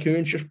oil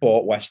tycoons just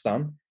bought West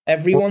Ham?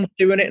 Everyone's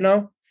doing it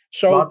now.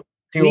 So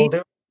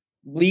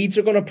Leeds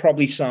are going to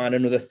probably sign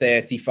another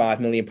 £35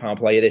 million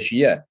player this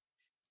year.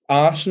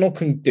 Arsenal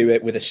can do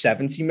it with a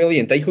 70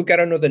 million. They could get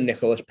another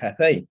Nicolas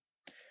Pepe.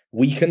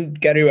 We can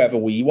get whoever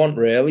we want,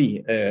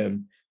 really.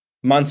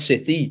 Man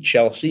City,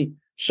 Chelsea.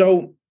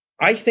 So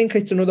I think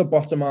it's another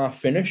bottom half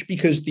finish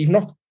because they've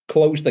not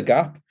closed the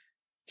gap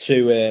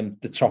to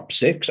the top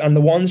six, and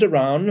the ones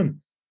around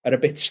them are a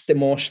bit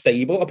more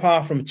stable,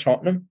 apart from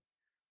Tottenham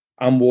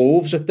and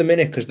Wolves at the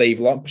minute, because they've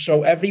lost.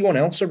 So everyone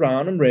else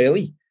around them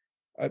really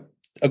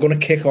are going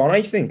to kick on,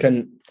 I think.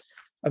 And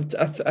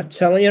I'm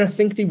telling you, I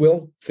think they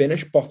will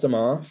finish bottom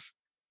half.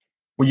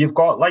 Well, you've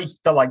got like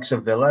the likes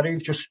of Villa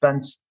who've just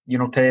spent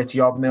 30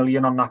 odd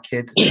million on that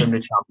kid from the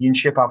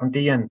Championship, haven't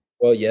they? And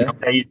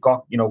they've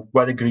got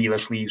whether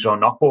Grealish leaves or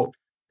not, but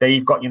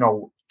they've got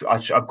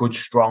a good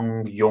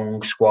strong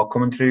young squad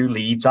coming through.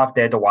 Leeds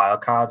they're the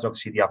wild cards.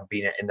 Obviously, they haven't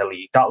been in the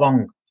league that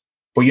long,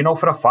 but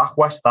for a fact,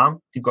 West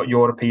Ham, they've got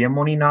European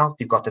money now.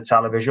 They've got the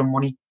television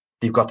money.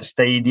 They've got the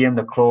stadium,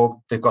 the club.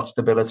 They've got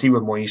stability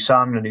with Moyes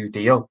and a new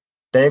deal.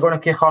 They're going to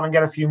kick on and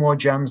get a few more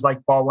gems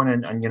like Bowen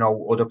and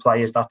other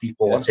players that they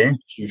bought in.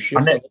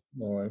 And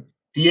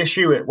the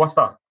issue, what's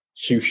that?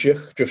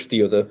 Sushik, just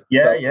the other.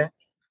 Yeah.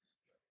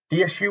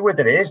 The issue with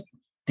it is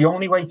the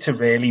only way to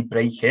really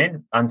break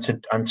in and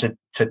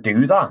to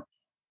do that.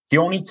 The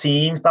only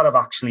teams that have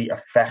actually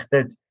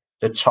affected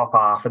the top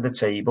half of the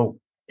table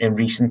in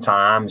recent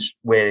times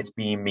where it's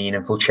been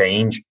meaningful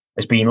change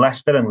has been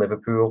Leicester and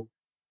Liverpool,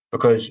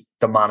 because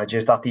the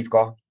managers that they've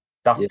got.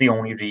 That's the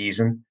only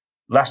reason.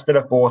 Leicester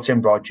have bought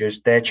in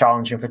Rodgers. They're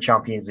challenging for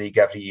Champions League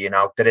every year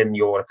now. They're in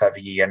Europe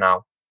every year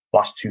now.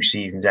 Last 2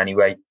 seasons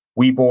anyway.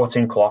 We bought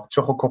in Klopp.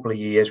 Took a couple of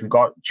years. We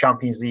got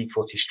Champions League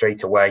footy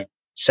straight away.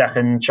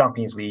 Second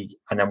Champions League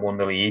and then won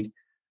the league.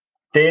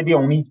 They're the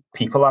only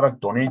people that have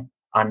done it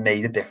and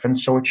made a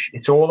difference. So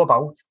it's all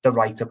about the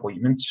right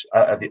appointments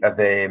of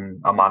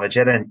a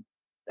manager, and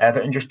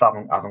Everton just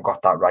haven't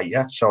got that right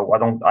yet. So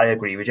I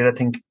agree with you. I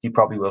think he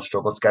probably will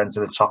struggle to get into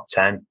the top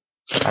 10.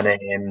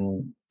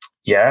 And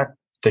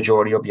the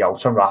jury will be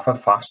out on Rafa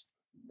fast.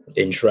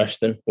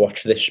 Interesting.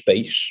 Watch this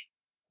space.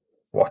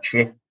 Watch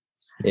it.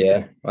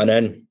 Yeah. And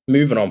then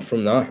moving on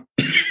from that,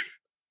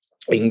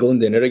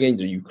 England in it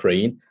against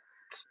Ukraine.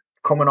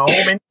 Coming home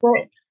into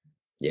it.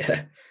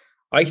 Yeah.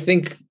 I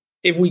think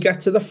if we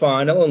get to the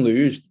final and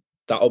lose,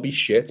 that'll be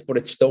shit, but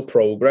it's still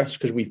progress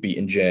because we've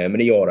beaten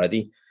Germany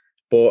already.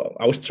 But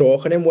I was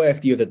talking in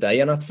work the other day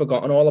and I'd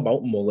forgotten all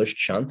about Muller's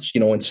chance,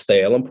 when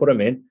Sterling put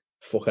him in.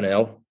 Fucking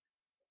hell.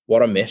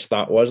 What a miss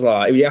that was.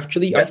 Like,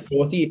 I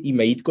thought he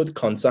made good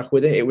contact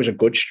with it. It was a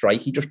good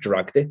strike. He just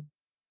dragged it.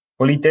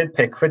 Well, he did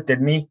Pickford,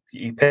 didn't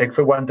he?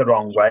 Pickford went the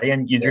wrong way,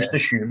 and you just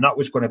assumed that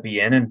was going to be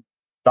in, and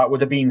that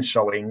would have been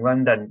so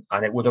England, and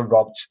it would have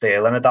robbed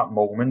Sterling at that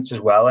moment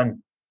as well.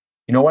 And,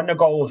 when the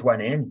goals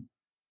went in,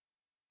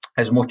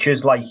 as much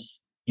as,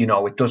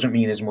 it doesn't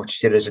mean as much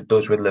to it as it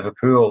does with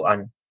Liverpool,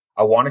 and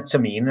I want it to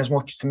mean as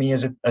much to me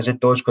as it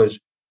does, because,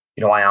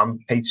 I am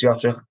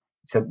patriotic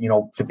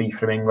to be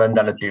from England,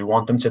 and I do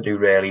want them to do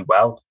really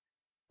well.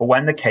 But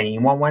when the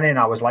Kane one went in,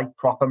 I was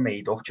proper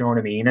made up. Do you know what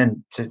I mean?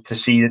 And to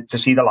see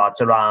the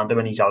lads around him,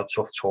 and he's had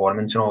tough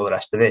tournaments and all the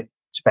rest of it,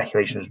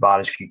 speculations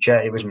about his future,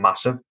 it was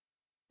massive.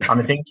 And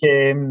I think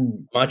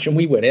imagine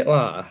we win it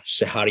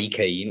Harry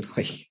Kane.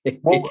 It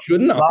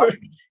shouldn't happen.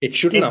 It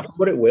shouldn't happen,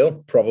 but it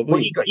will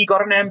probably. He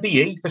got an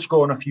MBE for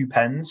scoring a few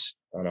pens.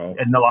 I know.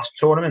 In the last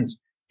tournament.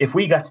 If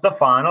we get to the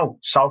final,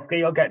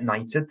 Southgate will get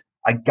knighted.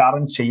 I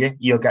guarantee you,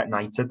 he'll get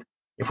knighted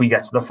if we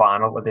get to the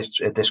final of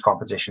this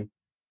competition.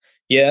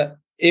 Yeah,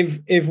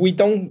 if we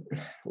don't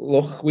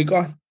look, we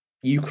got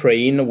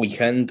Ukraine a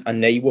weekend,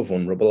 and they were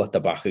vulnerable at the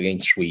back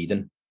against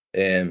Sweden.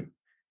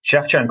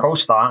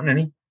 Shevchenko's starting,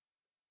 isn't he?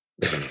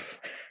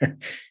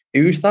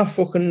 Who's that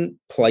fucking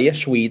player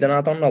Sweden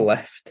had on the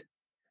left?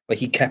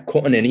 He kept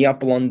cutting in. He had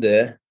blonde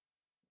hair.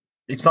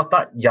 It's not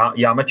that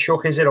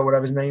Yamachuk, is it, or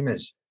whatever his name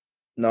is?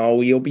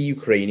 No, he'll be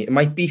Ukrainian. It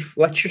might be.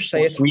 Let's just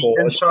say it's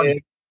Sweden,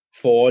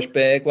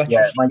 Forsberg.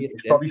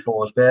 It's probably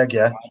Forsberg.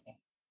 Yeah.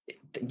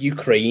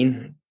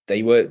 Ukraine.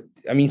 They were.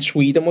 I mean,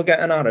 Sweden were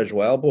getting at as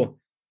well, but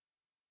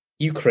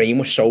Ukraine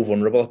was so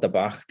vulnerable at the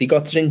back. They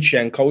got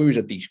Zinchenko, who's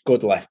a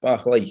good left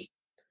back.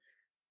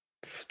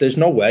 There's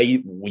no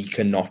way we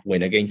cannot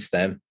win against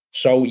them.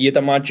 So you'd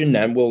imagine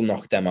then we'll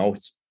knock them out,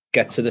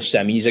 get to the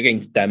semis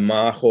against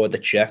Denmark or the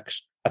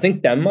Czechs. I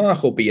think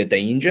Denmark will be a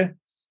danger.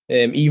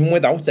 Even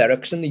without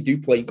Eriksen, they do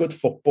play good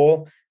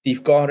football.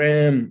 They've got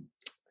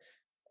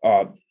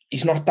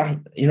he's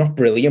not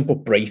brilliant,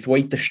 but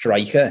Braithwaite, the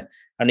striker,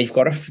 and they've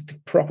got a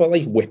proper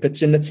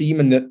whippets in the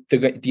team, and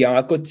they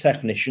are good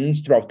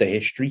technicians throughout the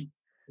history.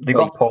 They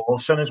got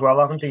Paulson as well,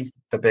 haven't they?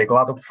 The big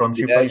lad up front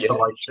who plays for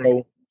Leipzig.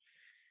 So,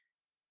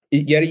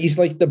 he's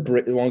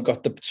the one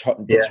got the top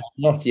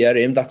knot. Yeah,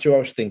 him. That's who I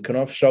was thinking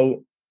of.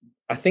 So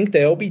I think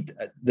they'll be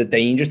the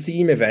danger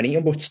team, if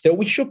anything, but still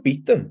we should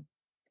beat them.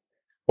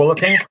 Well, I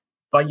think,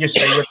 like you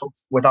say,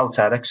 without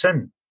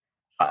Eriksen,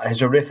 as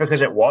horrific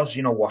as it was,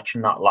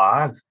 watching that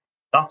live,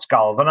 that's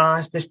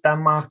galvanised this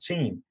Denmark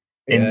team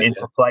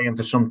into playing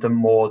for something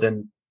more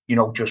than,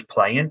 just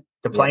playing.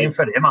 They're playing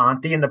for him,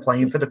 aren't they? And they're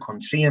playing for the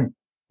country, and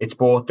it's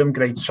brought them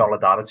great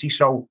solidarity.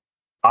 So,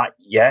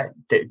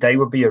 they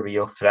would be a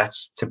real threat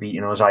to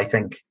beating us, I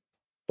think.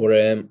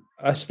 But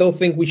I still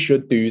think we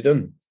should do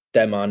them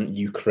and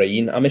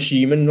Ukraine. I'm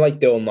assuming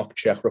they'll knock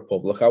Czech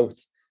Republic out.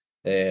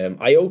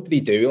 I hope they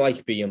do,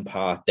 being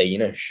part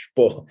Danish.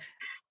 But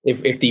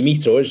if they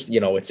meet us,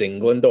 it's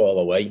England all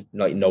the way,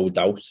 no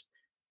doubt.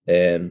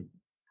 And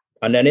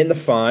then in the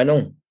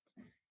final,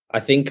 I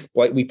think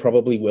we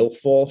probably will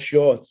fall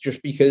short,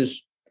 just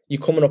because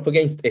you're coming up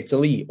against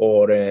Italy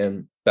or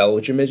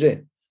Belgium, is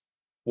it?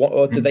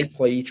 Or do they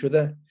play each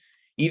other?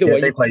 Either way,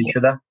 they play each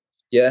other.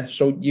 Yeah,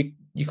 so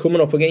you're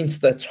coming up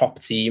against the top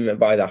team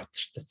by that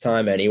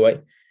time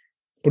anyway.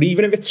 But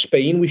even if it's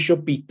Spain, we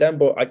should beat them.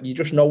 But you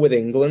just know with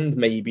England,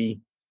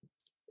 maybe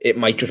it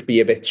might just be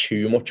a bit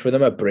too much for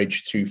them, a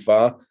bridge too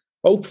far.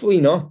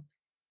 Hopefully not.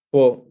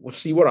 But we'll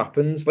see what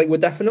happens. We're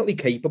definitely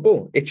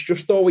capable. It's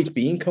just always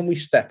been, can we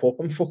step up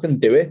and fucking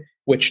do it?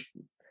 Which,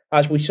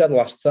 as we said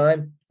last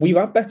time, we've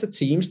had better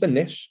teams than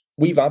this.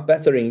 We've had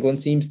better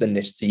England teams than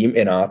this team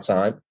in our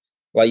time.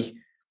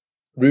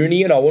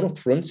 Rooney and Owen up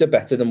front are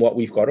better than what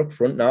we've got up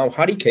front now.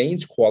 Harry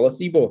Kane's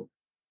quality, but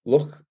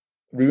look,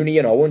 Rooney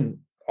and Owen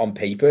on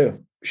paper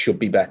should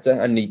be better.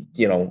 And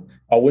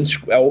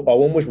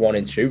Owen was 1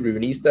 and 2.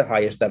 Rooney's the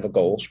highest ever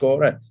goal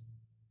scorer.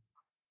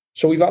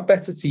 So we've had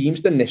better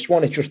teams than this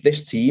one. It's just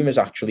this team is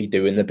actually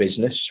doing the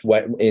business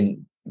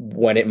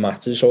when it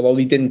matters. Although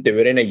they didn't do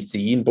it in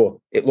 18, but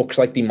it looks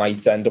like they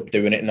might end up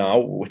doing it now,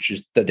 which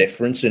is the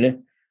difference, isn't it?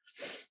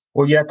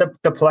 Well, yeah,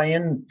 they're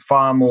playing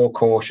far more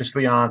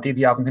cautiously, aren't they?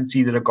 They haven't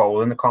conceded a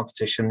goal in the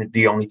competition. They're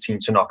the only team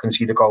to not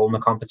concede a goal in the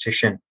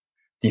competition.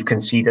 They've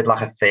conceded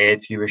like a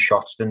third fewer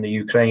shots than the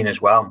Ukraine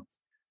as well.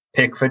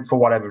 Pickford, for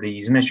whatever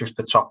reason, is just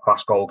the top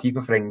class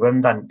goalkeeper for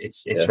England, and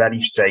it's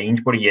very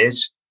strange, but he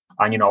is.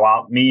 And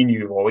me and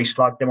you have always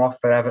slagged him off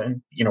for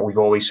Everton. We've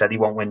always said he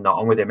won't win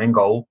nothing with him in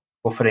goal,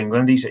 but for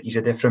England, he's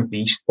a different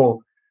beast. But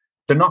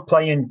they're not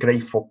playing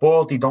great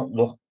football. They don't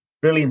look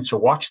brilliant to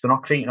watch. They're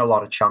not creating a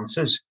lot of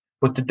chances,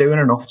 but they're doing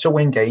enough to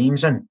win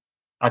games. And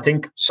I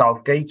think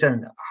Southgate,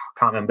 and I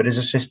can't remember his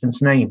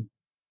assistant's name,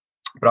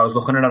 but I was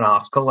looking at an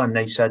article and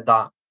they said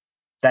that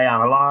they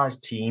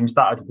analysed teams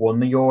that had won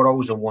the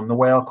Euros and won the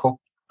World Cup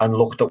and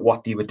looked at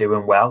what they were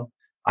doing well.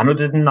 And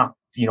other than that,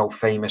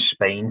 famous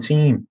Spain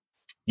team,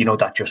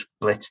 that just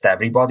blitzed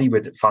everybody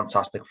with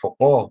fantastic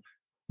football,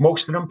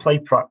 most of them play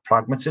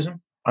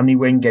pragmatism and they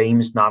win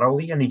games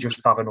narrowly and they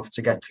just have enough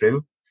to get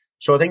through.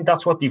 So I think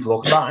that's what they've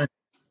looked at. And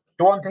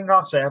the one thing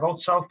I'll say about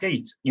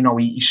Southgate,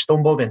 he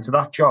stumbled into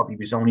that job. He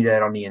was only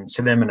there on the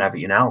interim and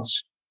everything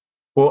else.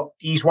 But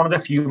he's one of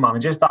the few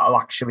managers that'll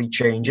actually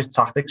change his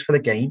tactics for the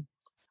game.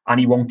 And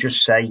he won't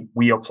just say,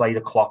 we'll play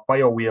the Klopp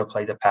way or we'll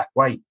play the Pep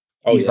way.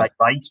 He's like,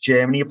 right,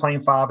 Germany are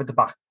playing 5 at the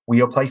back.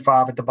 We'll play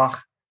 5 at the back.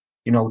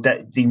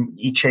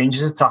 He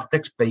changes his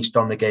tactics based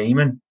on the game.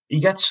 And he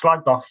gets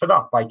slagged off for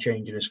that by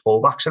changing his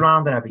fullbacks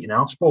around and everything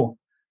else. But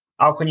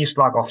how can you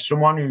slag off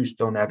someone who's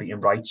done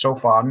everything right so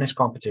far in this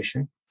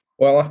competition?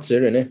 Well, that's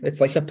it, isn't it? It's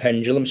like a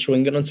pendulum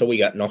swinging until we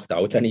get knocked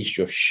out and he's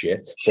just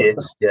shit.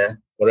 Yeah.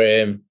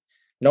 But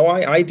no,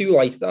 I do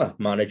like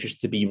that managers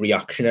to be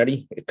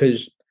reactionary,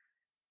 because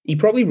he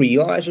probably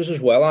realises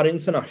as well at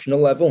international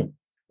level,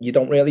 you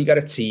don't really get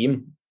a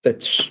team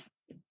that's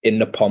in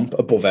the pomp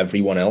above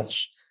everyone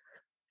else.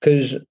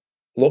 Because,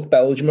 look,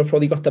 Belgium have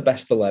probably got the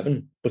best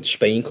 11, but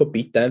Spain could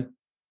beat them.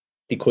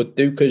 They could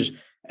do, because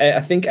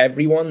I think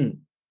every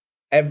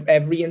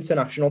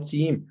international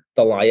team,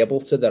 they're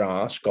liable to their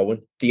arse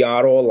going. They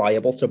are all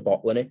liable to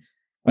bottling it.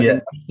 I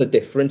think that's the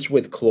difference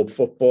with club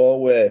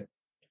football, where,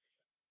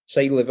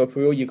 say,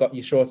 Liverpool,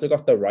 you sort of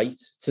got the right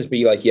to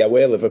be like, yeah,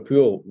 we're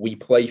Liverpool. We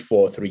play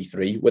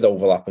 4-3-3 with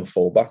overlapping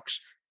fullbacks.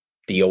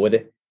 Deal with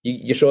it.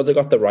 You sort of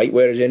got the right,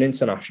 whereas in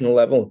international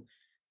level,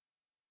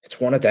 it's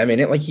one of them,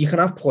 innit? Like, you can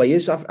have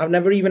players. I've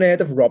never even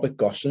heard of Robert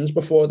Gosens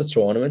before the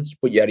tournament,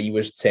 but yeah, he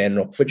was turning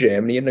up for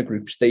Germany in the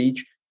group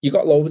stage. You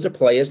got loads of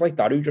players like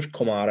that who just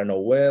come out of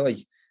nowhere. Like,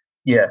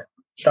 yeah,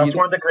 that's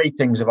one of the great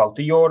things about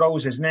the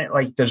Euros, isn't it?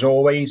 Like, there's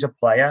always a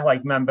player. Like,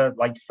 remember,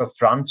 like for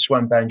France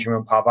when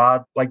Benjamin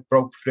Pavard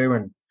broke through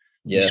and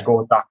he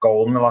scored that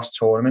goal in the last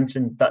tournament,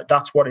 and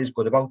that's what is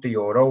good about the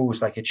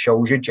Euros. Like, it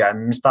shows you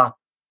gems that,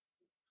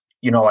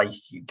 like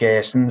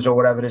Gersons or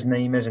whatever his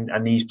name is,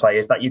 and these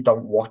players that you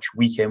don't watch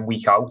week in,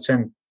 week out,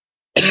 and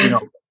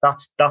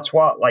that's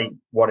what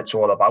it's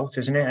all about,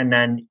 isn't it? And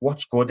then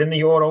what's good in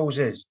the Euros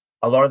is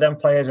a lot of them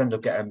players end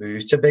up getting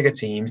moved to bigger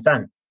teams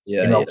then.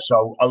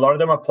 So a lot of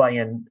them are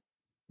playing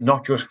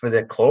not just for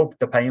the club,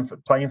 they're playing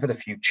for the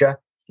future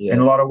in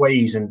a lot of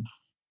ways. And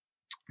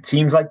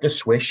teams like the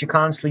Swiss, you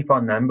can't sleep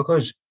on them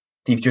because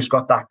they've just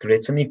got that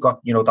grit and they've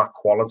got, that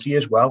quality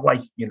as well.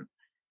 Like,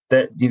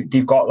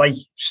 they've got like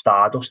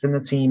stardust in the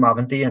team,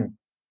 haven't they? And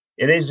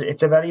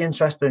it's a very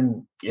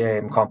interesting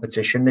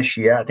competition this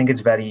year. I think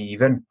it's very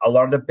even. A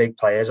lot of the big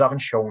players haven't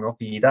shown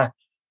up either.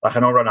 Like,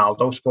 I know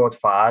Ronaldo scored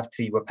 5,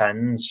 3 were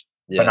pens.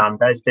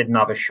 Fernandes didn't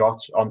have a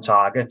shot on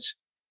target.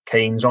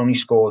 Kane's only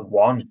scored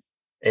 1.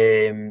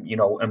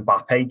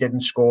 Mbappe didn't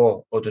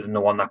score other than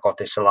the one that got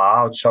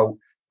disallowed. So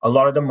a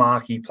lot of the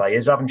marquee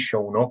players haven't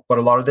shown up, but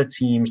a lot of the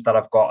teams that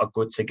have got a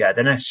good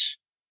togetherness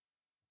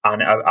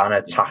and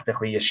are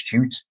tactically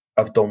astute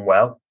have done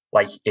well,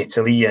 like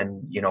Italy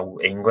and,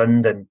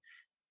 England and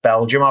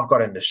Belgium I've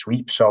got in the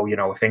sweep. So,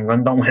 if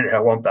England don't win it, I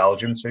want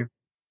Belgium to.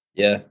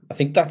 Yeah, I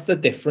think that's the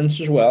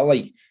difference as well.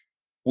 Like,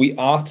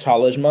 our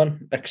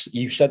talisman,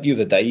 you said the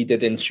other day you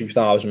did in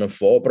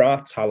 2004, but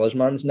our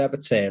talismans never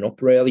turn up,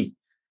 really.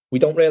 We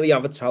don't really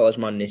have a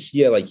talisman this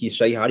year. Like, you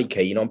say Harry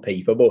Kane on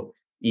paper, but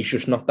he's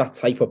just not that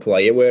type of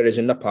player, whereas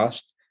in the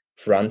past,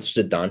 France,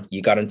 Zidane,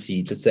 you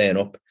guaranteed to turn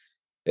up.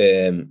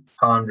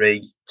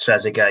 Henry,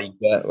 Trezeguet.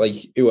 Yeah,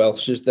 like, who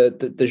else is there?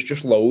 There's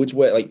just loads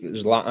where, like,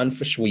 Zlatan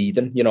for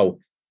Sweden.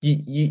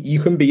 You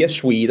can be a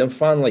Sweden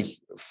fan like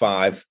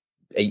 5-8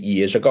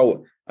 years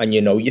ago, and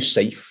you're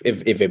safe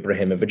if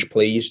Ibrahimovic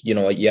plays.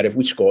 If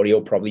we score,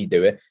 he'll probably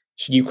do it.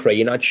 So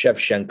Ukraine had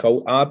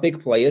Shevchenko. Our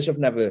big players have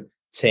never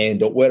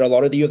turned up, where a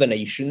lot of the other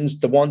nations,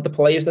 the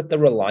players that they're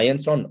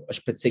reliant on,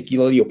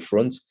 particularly up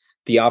front,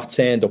 they have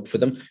turned up for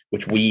them,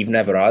 which we've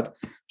never had.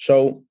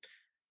 So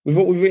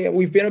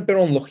we've been a bit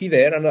unlucky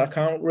there, and I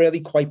can't really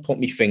quite put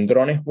my finger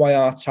on it why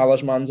our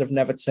talismans have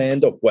never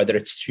turned up, whether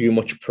it's too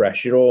much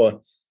pressure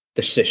or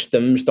the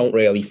systems don't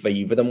really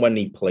favour them when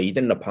they've played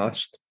in the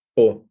past.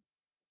 But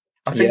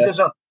I think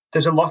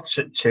there's a lot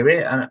to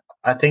it, and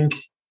I think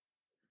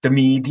the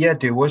media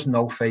do us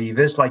no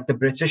favours. Like, the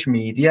British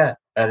media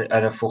are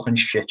a fucking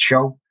shit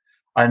show.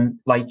 And,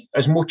 like,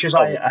 as much as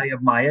I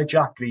admire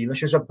Jack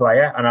Grealish as a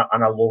player, and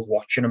I love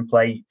watching him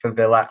play for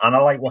Villa, and I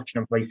like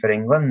watching him play for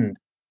England,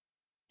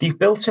 they've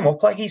built him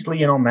up like he's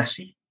Lionel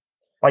Messi,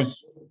 like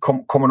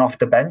coming off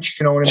the bench.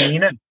 You know what I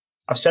mean? And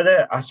I've said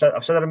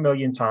it a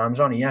million times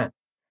on here.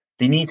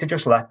 They need to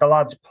just let the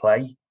lads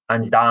play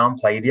and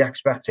downplay the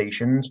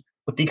expectations,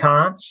 but they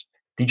can't.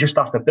 They just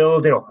have to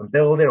build it up and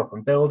build it up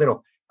and build it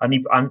up.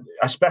 And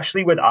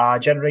especially with our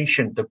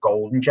generation, the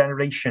golden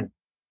generation,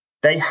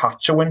 they had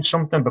to win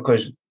something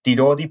because they'd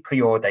already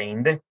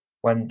preordained it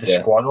when the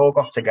squad all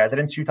got together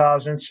in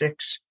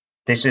 2006.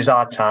 This is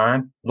our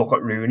time. Look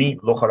at Rooney,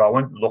 look at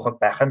Owen, look at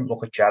Beckham,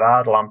 look at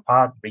Gerrard,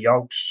 Lampard,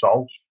 Rio,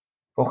 Sol,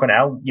 fucking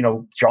hell,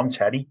 John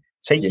Terry.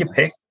 Take your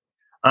pick.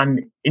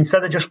 And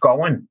instead of just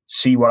going,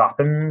 see what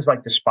happens,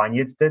 like the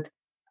Spaniards did,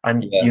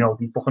 and,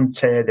 they fucking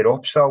teared it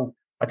up. So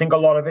I think a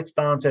lot of it's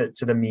down to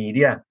the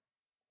media.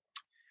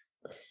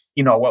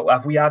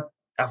 Have we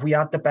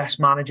had the best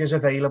managers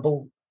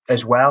available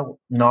as well?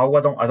 No,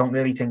 I don't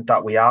really think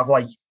that we have.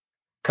 Like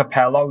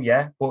Capello,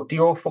 but they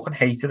all fucking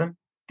hated him.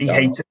 They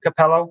hated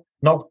Capello.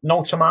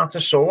 No tomato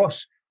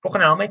sauce.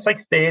 Fucking hell, mate, it's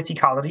like 30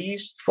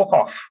 calories. Fuck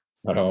off.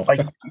 I know.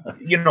 Like,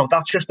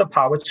 that's just a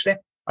power trip.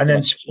 And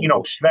then,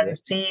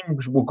 Sven's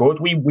teams were good.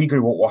 We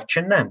grew up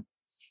watching them.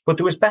 But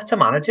there was better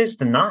managers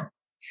than that.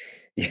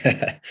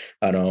 Yeah,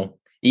 I know.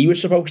 He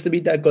was supposed to be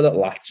that good at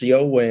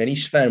Lazio, weren't he,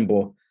 Sven?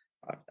 But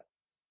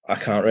I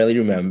can't really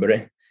remember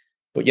it.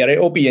 But yeah,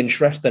 it'll be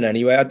interesting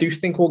anyway. I do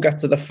think we'll get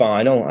to the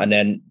final, and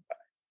then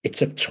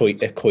it's a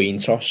coin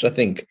toss. I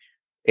think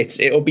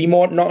it'll be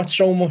more, not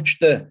so much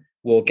that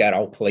we'll get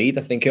outplayed.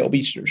 I think it'll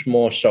be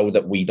more so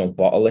that we don't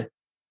bottle it.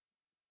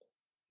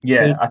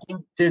 Yeah, I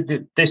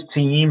think this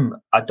team,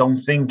 I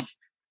don't think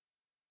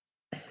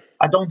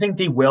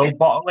they will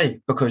bottle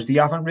it because they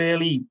haven't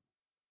really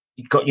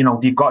got,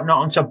 they've got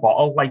nothing to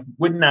bottle. Like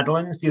with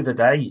Netherlands the other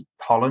day,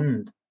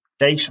 Holland,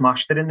 they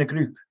smashed it in the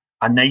group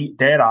and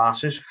their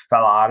asses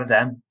fell out of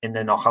them in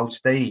the knockout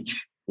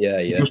stage. Yeah.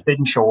 They just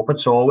didn't show up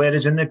at all.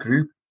 Whereas in the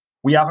group,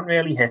 we haven't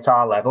really hit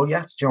our level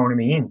yet. Do you know what I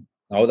mean?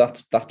 No,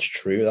 that's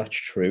true. That's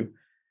true.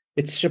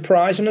 It's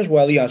surprising as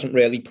well he hasn't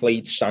really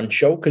played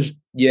Sancho because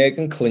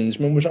Jurgen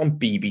Klinsmann was on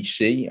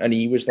BBC and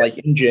he was like,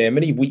 in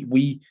Germany,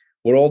 we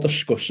were all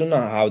discussing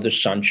how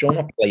does Sancho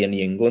not play in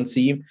the England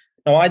team.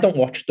 Now, I don't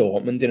watch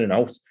Dortmund in and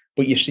out,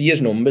 but you see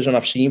his numbers and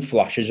I've seen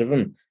flashes of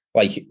him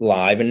like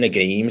live in the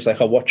games.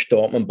 Like I watched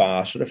Dortmund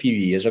Barca a few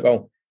years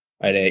ago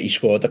and he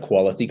scored a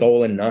quality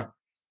goal in that.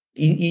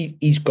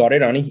 He's got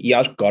it, hasn't he? He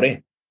has got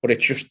it, but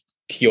it's just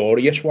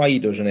curious why he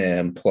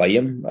doesn't play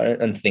him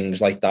and things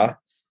like that.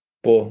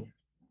 But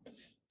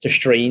it's a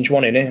strange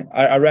one, innit?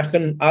 I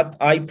reckon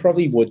I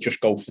probably would just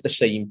go for this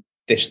team.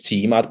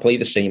 I'd play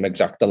the same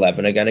exact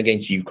 11 again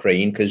against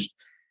Ukraine because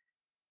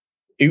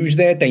who's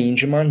their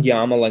danger man?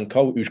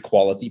 Yarmolenko, who's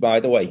quality, by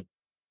the way.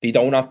 They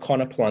don't have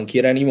Conor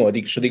Plankier anymore.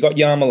 So they got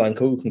Yarmolenko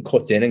who can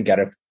cut in and get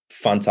a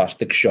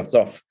fantastic shot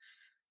off.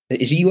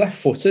 Is he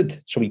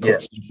left-footed? So he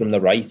cuts in from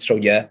the right. So,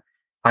 yeah.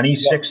 And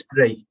he's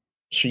 6'3".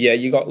 So, yeah,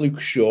 you got Luke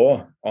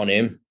Shaw on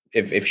him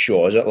if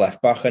Shaw's at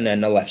left-back and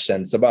then the left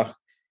centre-back.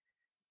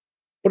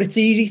 But it's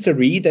easy to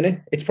read, isn't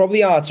it? It's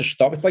probably hard to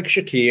stop. It's like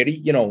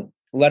Shaqiri,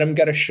 let him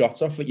get a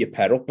shot off at your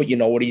peril, but you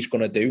know what he's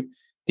going to do.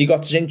 They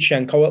got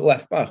Zinchenko at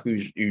left-back,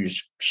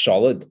 who's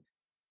solid.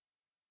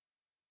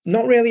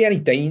 Not really any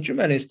danger,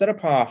 man, is there,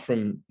 apart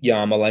from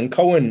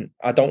Yarmolenko? And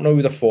I don't know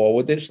who the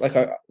forward is. Like,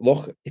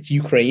 look, it's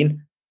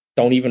Ukraine.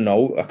 Don't even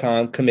know. I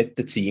can't commit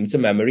the team to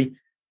memory.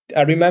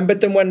 I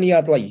remembered them when he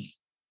had, like,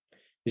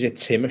 is it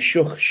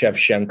Timoshuk,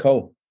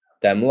 Shevchenko,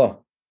 them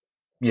lot?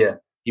 Yeah.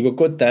 They were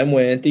good then,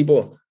 weren't they?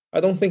 But I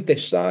don't think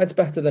this side's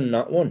better than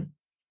that one.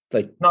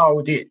 Like,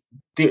 no,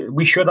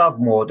 we should have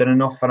more than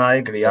enough, and I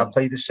agree. I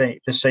play the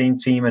same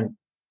team, and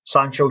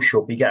Sancho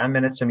should be getting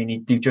minutes. I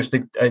mean, they've just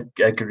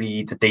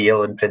agreed a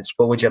deal in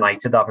principle with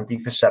United, haven't they,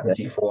 for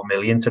 74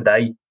 million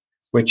today,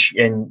 which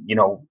in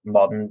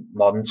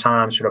modern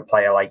times for a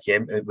player like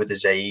him with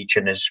his age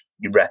and his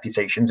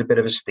reputation's a bit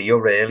of a steal,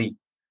 really.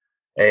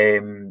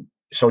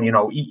 So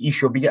he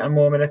should be getting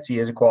more minutes. He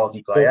is a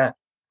quality player.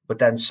 But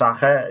then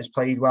Saka has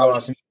played well,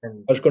 hasn't he?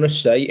 I was going to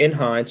say, in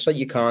hindsight,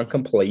 you can't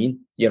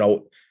complain,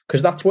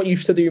 because that's what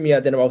used to do me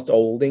head in about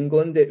old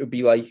England. It would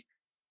be like,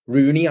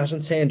 Rooney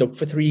hasn't turned up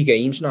for 3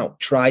 games now,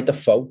 tried the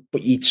foul,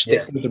 but you'd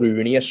stick with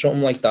Rooney or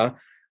something like that.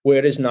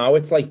 Whereas now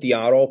it's like they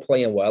are all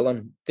playing well,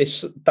 and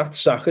that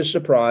Saka's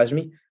surprised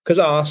me, because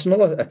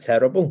Arsenal are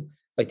terrible.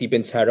 Like, they've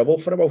been terrible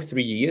for about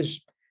 3 years.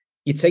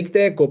 You take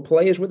their good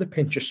players with a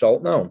pinch of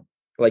salt now.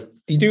 Like,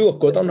 they do look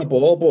good on the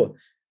ball, but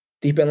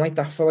they've been like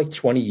that for like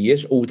 20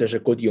 years. Oh, there's a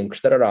good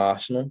youngster at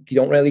Arsenal. They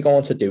don't really go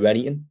on to do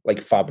anything, like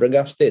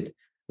Fabregas did,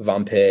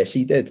 Van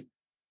Persie did.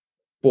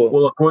 But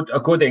a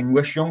good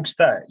English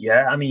youngster,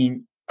 yeah. I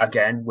mean,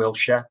 again,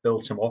 Wilshere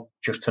built him up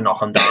just to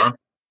knock him down.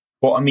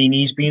 But I mean,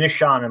 he's been a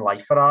shining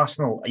light for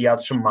Arsenal. He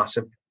had some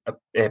massive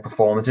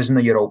performances in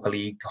the Europa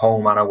League,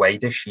 home and away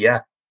this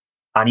year.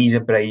 and he's a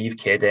brave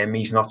kid.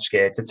 He's not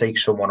scared to take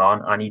someone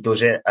on, and he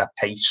does it at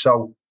pace.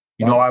 So,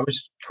 I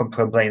was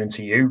complaining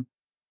to you,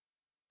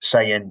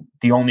 saying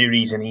the only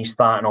reason he's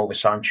starting over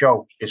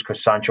Sancho is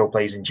because Sancho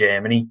plays in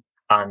Germany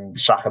and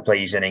Saka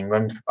plays in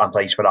England and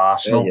plays for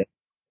Arsenal. Yeah.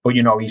 But,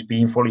 he's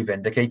been fully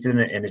vindicated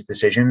in his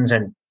decisions,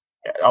 and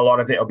a lot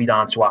of it will be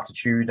down to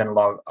attitude and a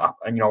lot of,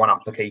 an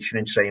application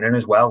in training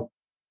as well.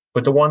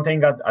 But the one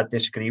thing I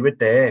disagree with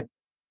there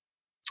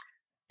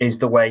is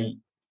the way.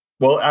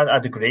 Well,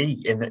 I'd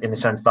agree in the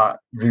sense that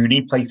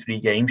Rooney played 3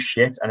 games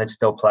shit and it'd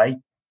still play.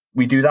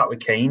 We do that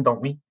with Kane,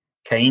 don't we?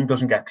 Kane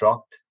doesn't get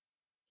dropped.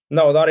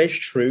 No, that is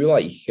true.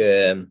 Like,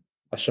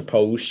 I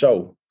suppose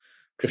so.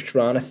 Just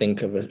trying to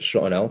think of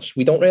something else.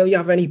 We don't really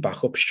have any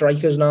backup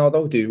strikers now,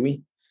 though, do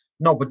we?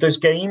 No, but there's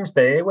games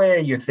there where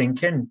you're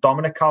thinking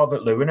Dominic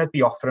Calvert-Lewin would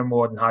be offering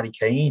more than Harry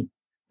Kane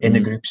in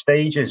the group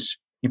stages.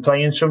 You're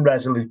playing some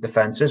resolute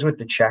defences with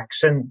the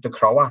Czechs and the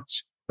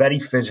Croats, very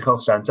physical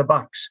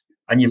centre-backs,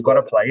 and you've got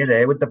a player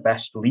there with the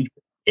best leap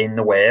in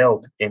the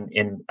world, in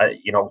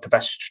the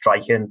best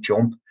striking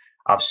jump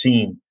I've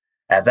seen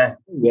ever.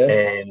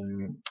 Yeah.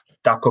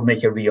 That could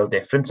make a real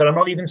difference. And I'm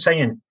not even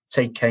saying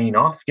take Kane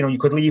off. You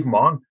could leave him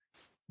on,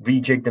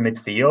 rejig the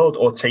midfield,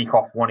 or take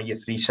off one of your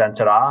 3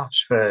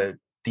 centre-halves for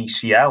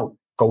DCL,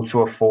 go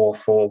to a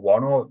 4-4-1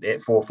 or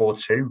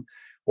 4-4-2,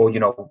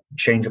 or,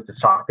 change up the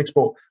tactics.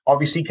 But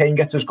obviously Kane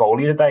gets his goal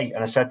today,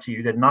 and I said to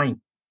you, didn't I?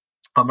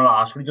 I'm going to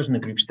ask what he does in the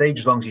group stage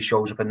as long as he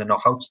shows up in the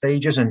knockout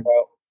stages, and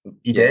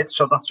he did.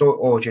 So that's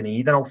all you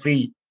need. And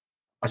hopefully,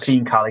 I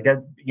seen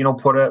Carragher,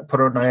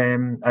 put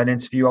an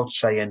interview out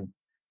saying,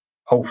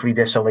 hopefully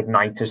this will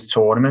ignite his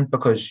tournament,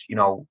 because,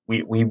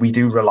 we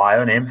do rely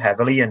on him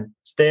heavily, and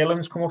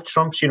Sterling's come up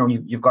trumps.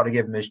 You've got to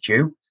give him his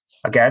due.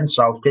 Again,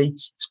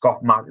 Southgate's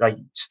got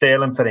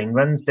Sterling for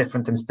England's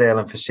different than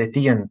Sterling for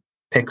City, and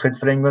Pickford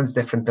for England's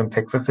different than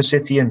Pickford for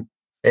City and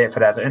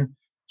for Everton.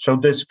 So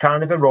there's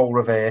kind of a role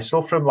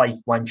reversal from like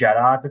when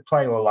Gerrard would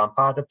play or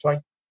Lampard would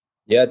play.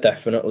 Yeah,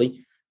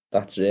 definitely.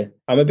 That's it.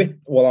 I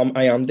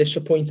am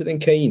disappointed in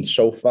Kane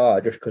so far,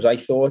 just because I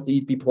thought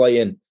he'd be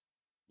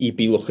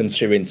looking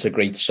to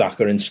integrate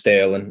Saka and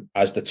Sterling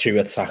as the 2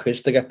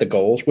 attackers to get the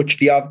goals, which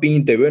they have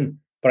been doing.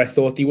 But I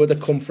thought he would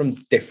have come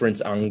from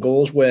different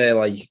angles, where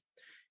like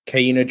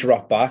Kane would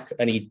drop back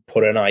and he'd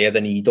put an eye of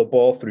the needle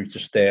ball through to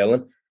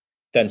Sterling.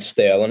 Then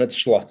Sterling would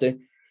slot it.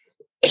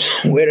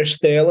 Whereas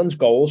Sterling's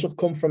goals have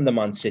come from the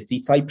Man City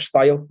type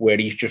style, where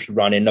he's just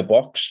run in the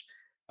box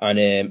and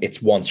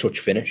it's one touch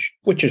finish,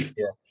 which is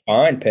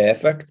fine,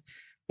 perfect.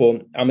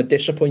 But I'm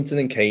disappointed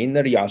in Kane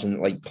that he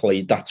hasn't like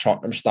played that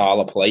Tottenham style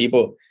of play.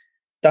 But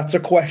that's a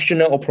question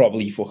that'll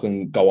probably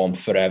fucking go on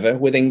forever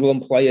with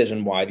England players,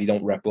 and why they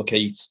don't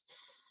replicate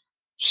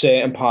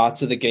certain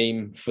parts of the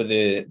game for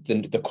the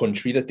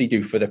country that they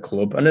do for the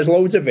club. And there's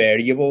loads of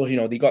variables.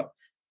 They got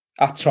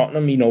at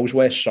Tottenham, he knows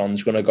where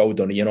Son's going to go,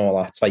 doesn't he, and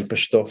all that type of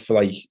stuff.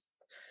 Like,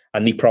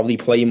 and they probably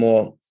play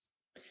more.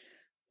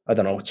 I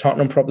don't know.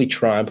 Tottenham probably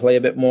try and play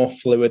a bit more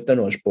fluid than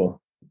us,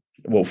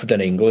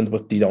 than England,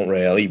 but they don't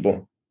really.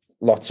 But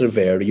lots of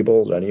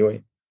variables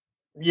anyway.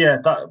 Yeah,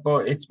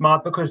 but it's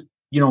mad because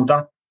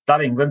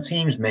that England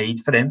team's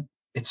made for him.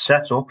 It's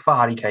set up for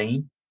Harry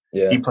Kane.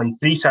 Yeah. You play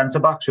 3 centre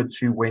backs with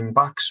 2 wing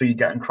backs, so you're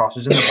getting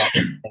crosses in the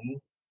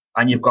box,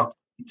 and you've got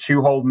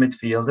 2 hold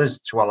midfielders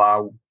to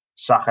allow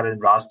Saka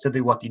and Raz to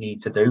do what they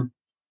need to do.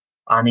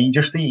 And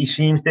he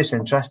seems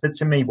disinterested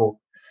to me, but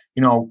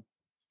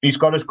he's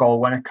got his goal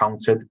when it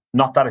counted.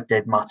 Not that it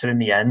did matter in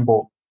the end,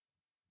 but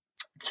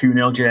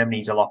 2-0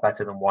 Germany's a lot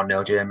better than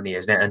 1-0 Germany,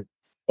 isn't it? And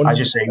 100%. I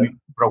just say we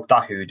broke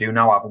that hoodoo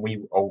now, haven't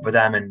we, over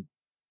them? And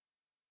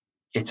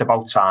it's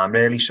about time,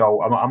 really.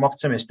 So I'm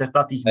optimistic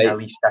that he can at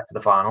least get to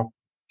the final.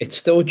 It's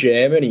still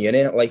Germany,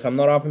 innit? Like, I'm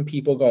not having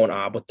people going,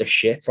 but the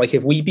shit. Like,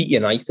 if we beat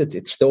United,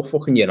 it's still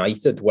fucking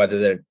United, whether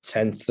they're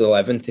 10th,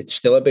 11th, it's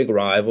still a big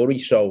rivalry.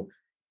 So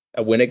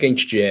a win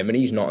against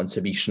Germany is nothing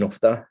to be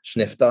sniffed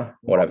at,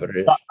 whatever it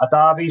is. A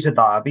derby's a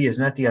derby,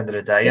 isn't it, at the end of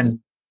the day? And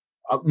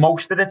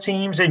most of the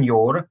teams in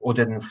Europe,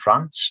 other than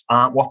France,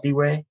 aren't what they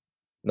were.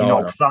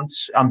 No.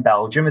 France and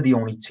Belgium are the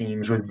only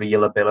teams with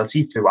real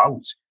ability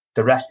throughout.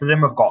 The rest of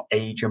them have got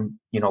age and,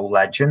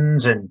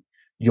 legends and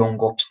young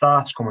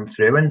upstarts coming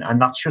through, and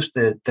that's just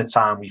the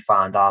time we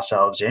find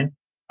ourselves in.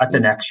 At the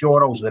next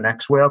Euros, the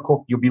next World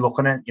Cup, you'll be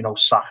looking at,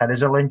 Saka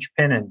as a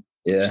linchpin, and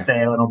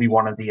Sterling will be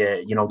one of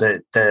the,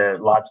 the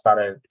lads that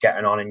are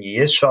getting on in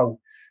years. So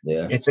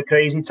it's a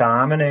crazy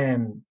time,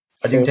 and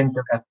I do think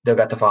they'll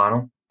get the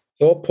final.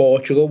 Thought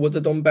Portugal would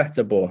have done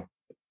better, but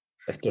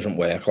it doesn't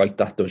work like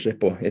that, does it?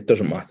 But it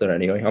doesn't matter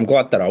anyway. I'm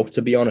glad they're out,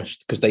 to be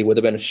honest, because they would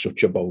have been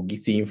such a bogey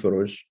team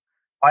for us.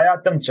 I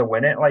had them to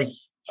win it,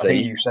 I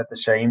think you said the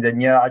same,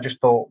 didn't you? I just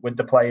thought with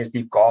the players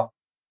they've got,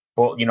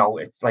 but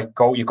it's like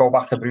you go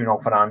back to Bruno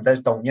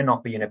Fernandes, don't you?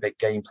 Not being a big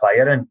game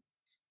player, and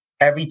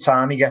every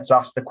time he gets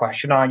asked the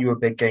question, "Are you a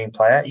big game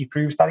player?" he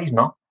proves that he's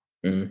not.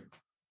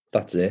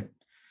 That's it.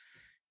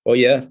 Well,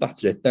 yeah,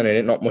 that's it. Then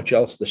ain't not much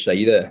else to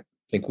say there.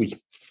 I think we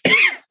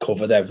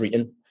covered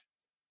everything.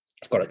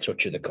 I've got a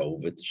touch of the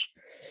COVIDs.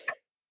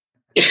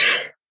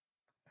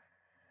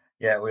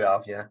 Yeah, we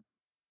have. Yeah.